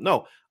playoff.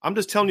 No, I'm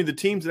just telling you the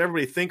teams that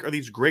everybody think are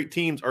these great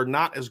teams are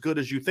not as good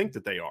as you think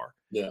that they are.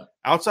 Yeah.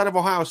 Outside of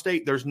Ohio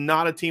State, there's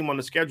not a team on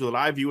the schedule that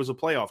I view as a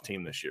playoff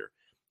team this year.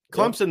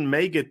 Clemson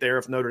may get there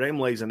if Notre Dame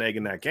lays an egg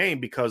in that game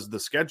because the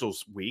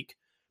schedule's weak,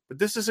 but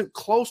this isn't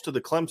close to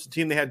the Clemson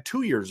team they had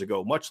 2 years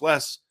ago, much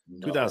less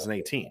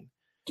 2018.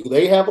 Do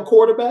they have a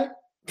quarterback?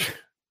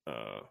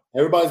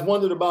 Everybody's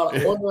wondering about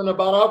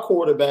our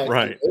quarterback.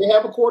 Right. Do they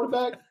have a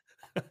quarterback?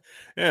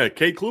 Yeah,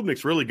 Cade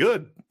Klubnik's really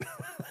good.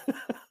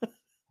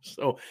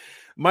 So,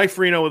 Mike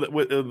Freno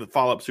with the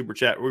follow-up super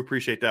chat. We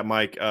appreciate that,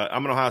 Mike.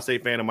 I'm an Ohio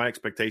State fan, and my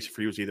expectation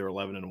for you is either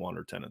 11-1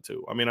 or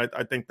 10-2. I mean,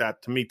 I think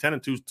that, to me,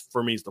 10-2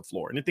 for me is the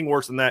floor. Anything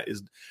worse than that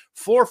is –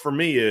 floor for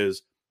me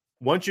is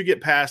once you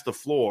get past the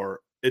floor,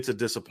 it's a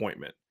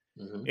disappointment.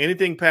 Mm-hmm.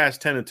 Anything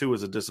past 10-2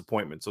 is a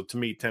disappointment. So, to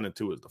me,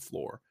 10-2 is the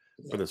floor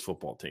for this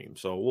football team.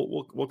 So,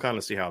 we'll kind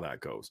of see how that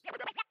goes.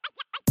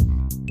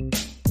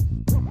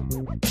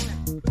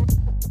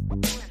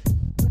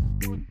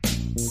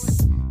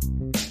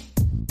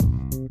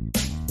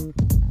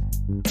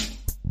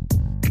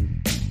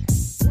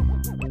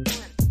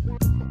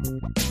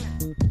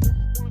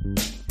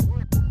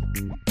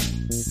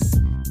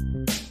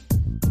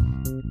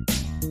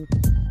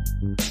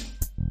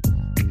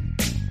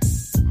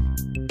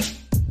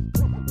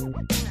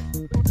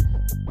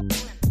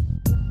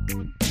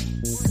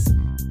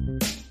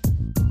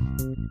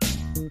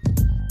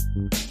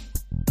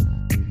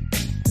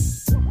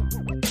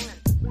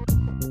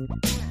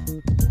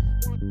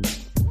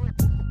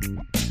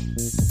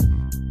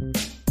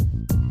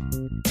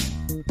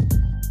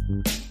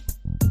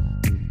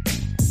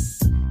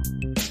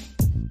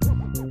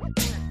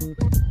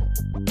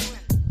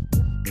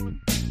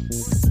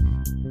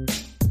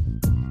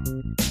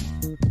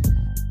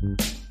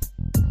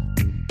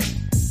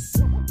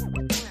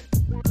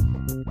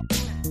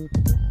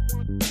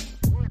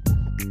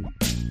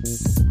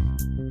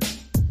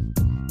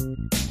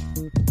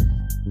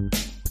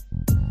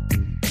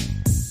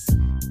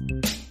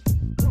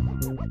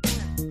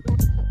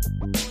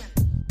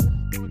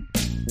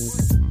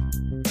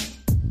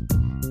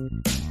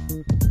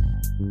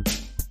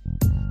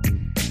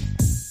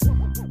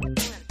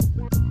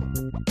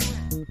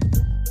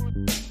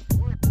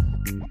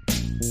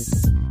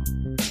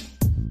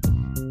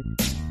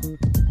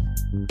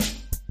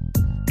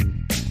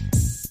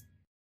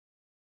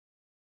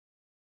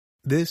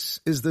 This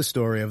is the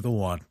story of the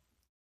one.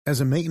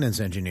 As a maintenance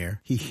engineer,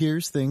 he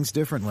hears things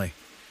differently.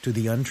 To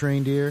the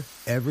untrained ear,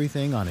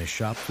 everything on his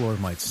shop floor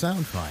might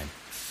sound fine,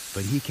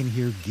 but he can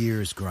hear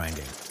gears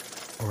grinding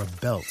or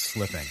a belt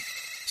slipping.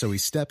 So he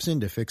steps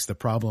in to fix the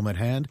problem at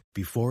hand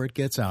before it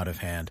gets out of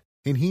hand.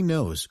 And he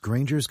knows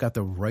Grainger's got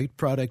the right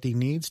product he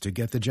needs to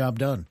get the job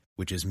done,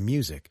 which is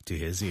music to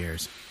his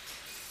ears.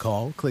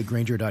 Call, click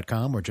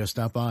Grainger.com, or just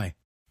stop by.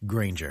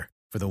 Grainger,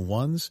 for the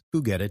ones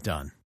who get it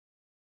done.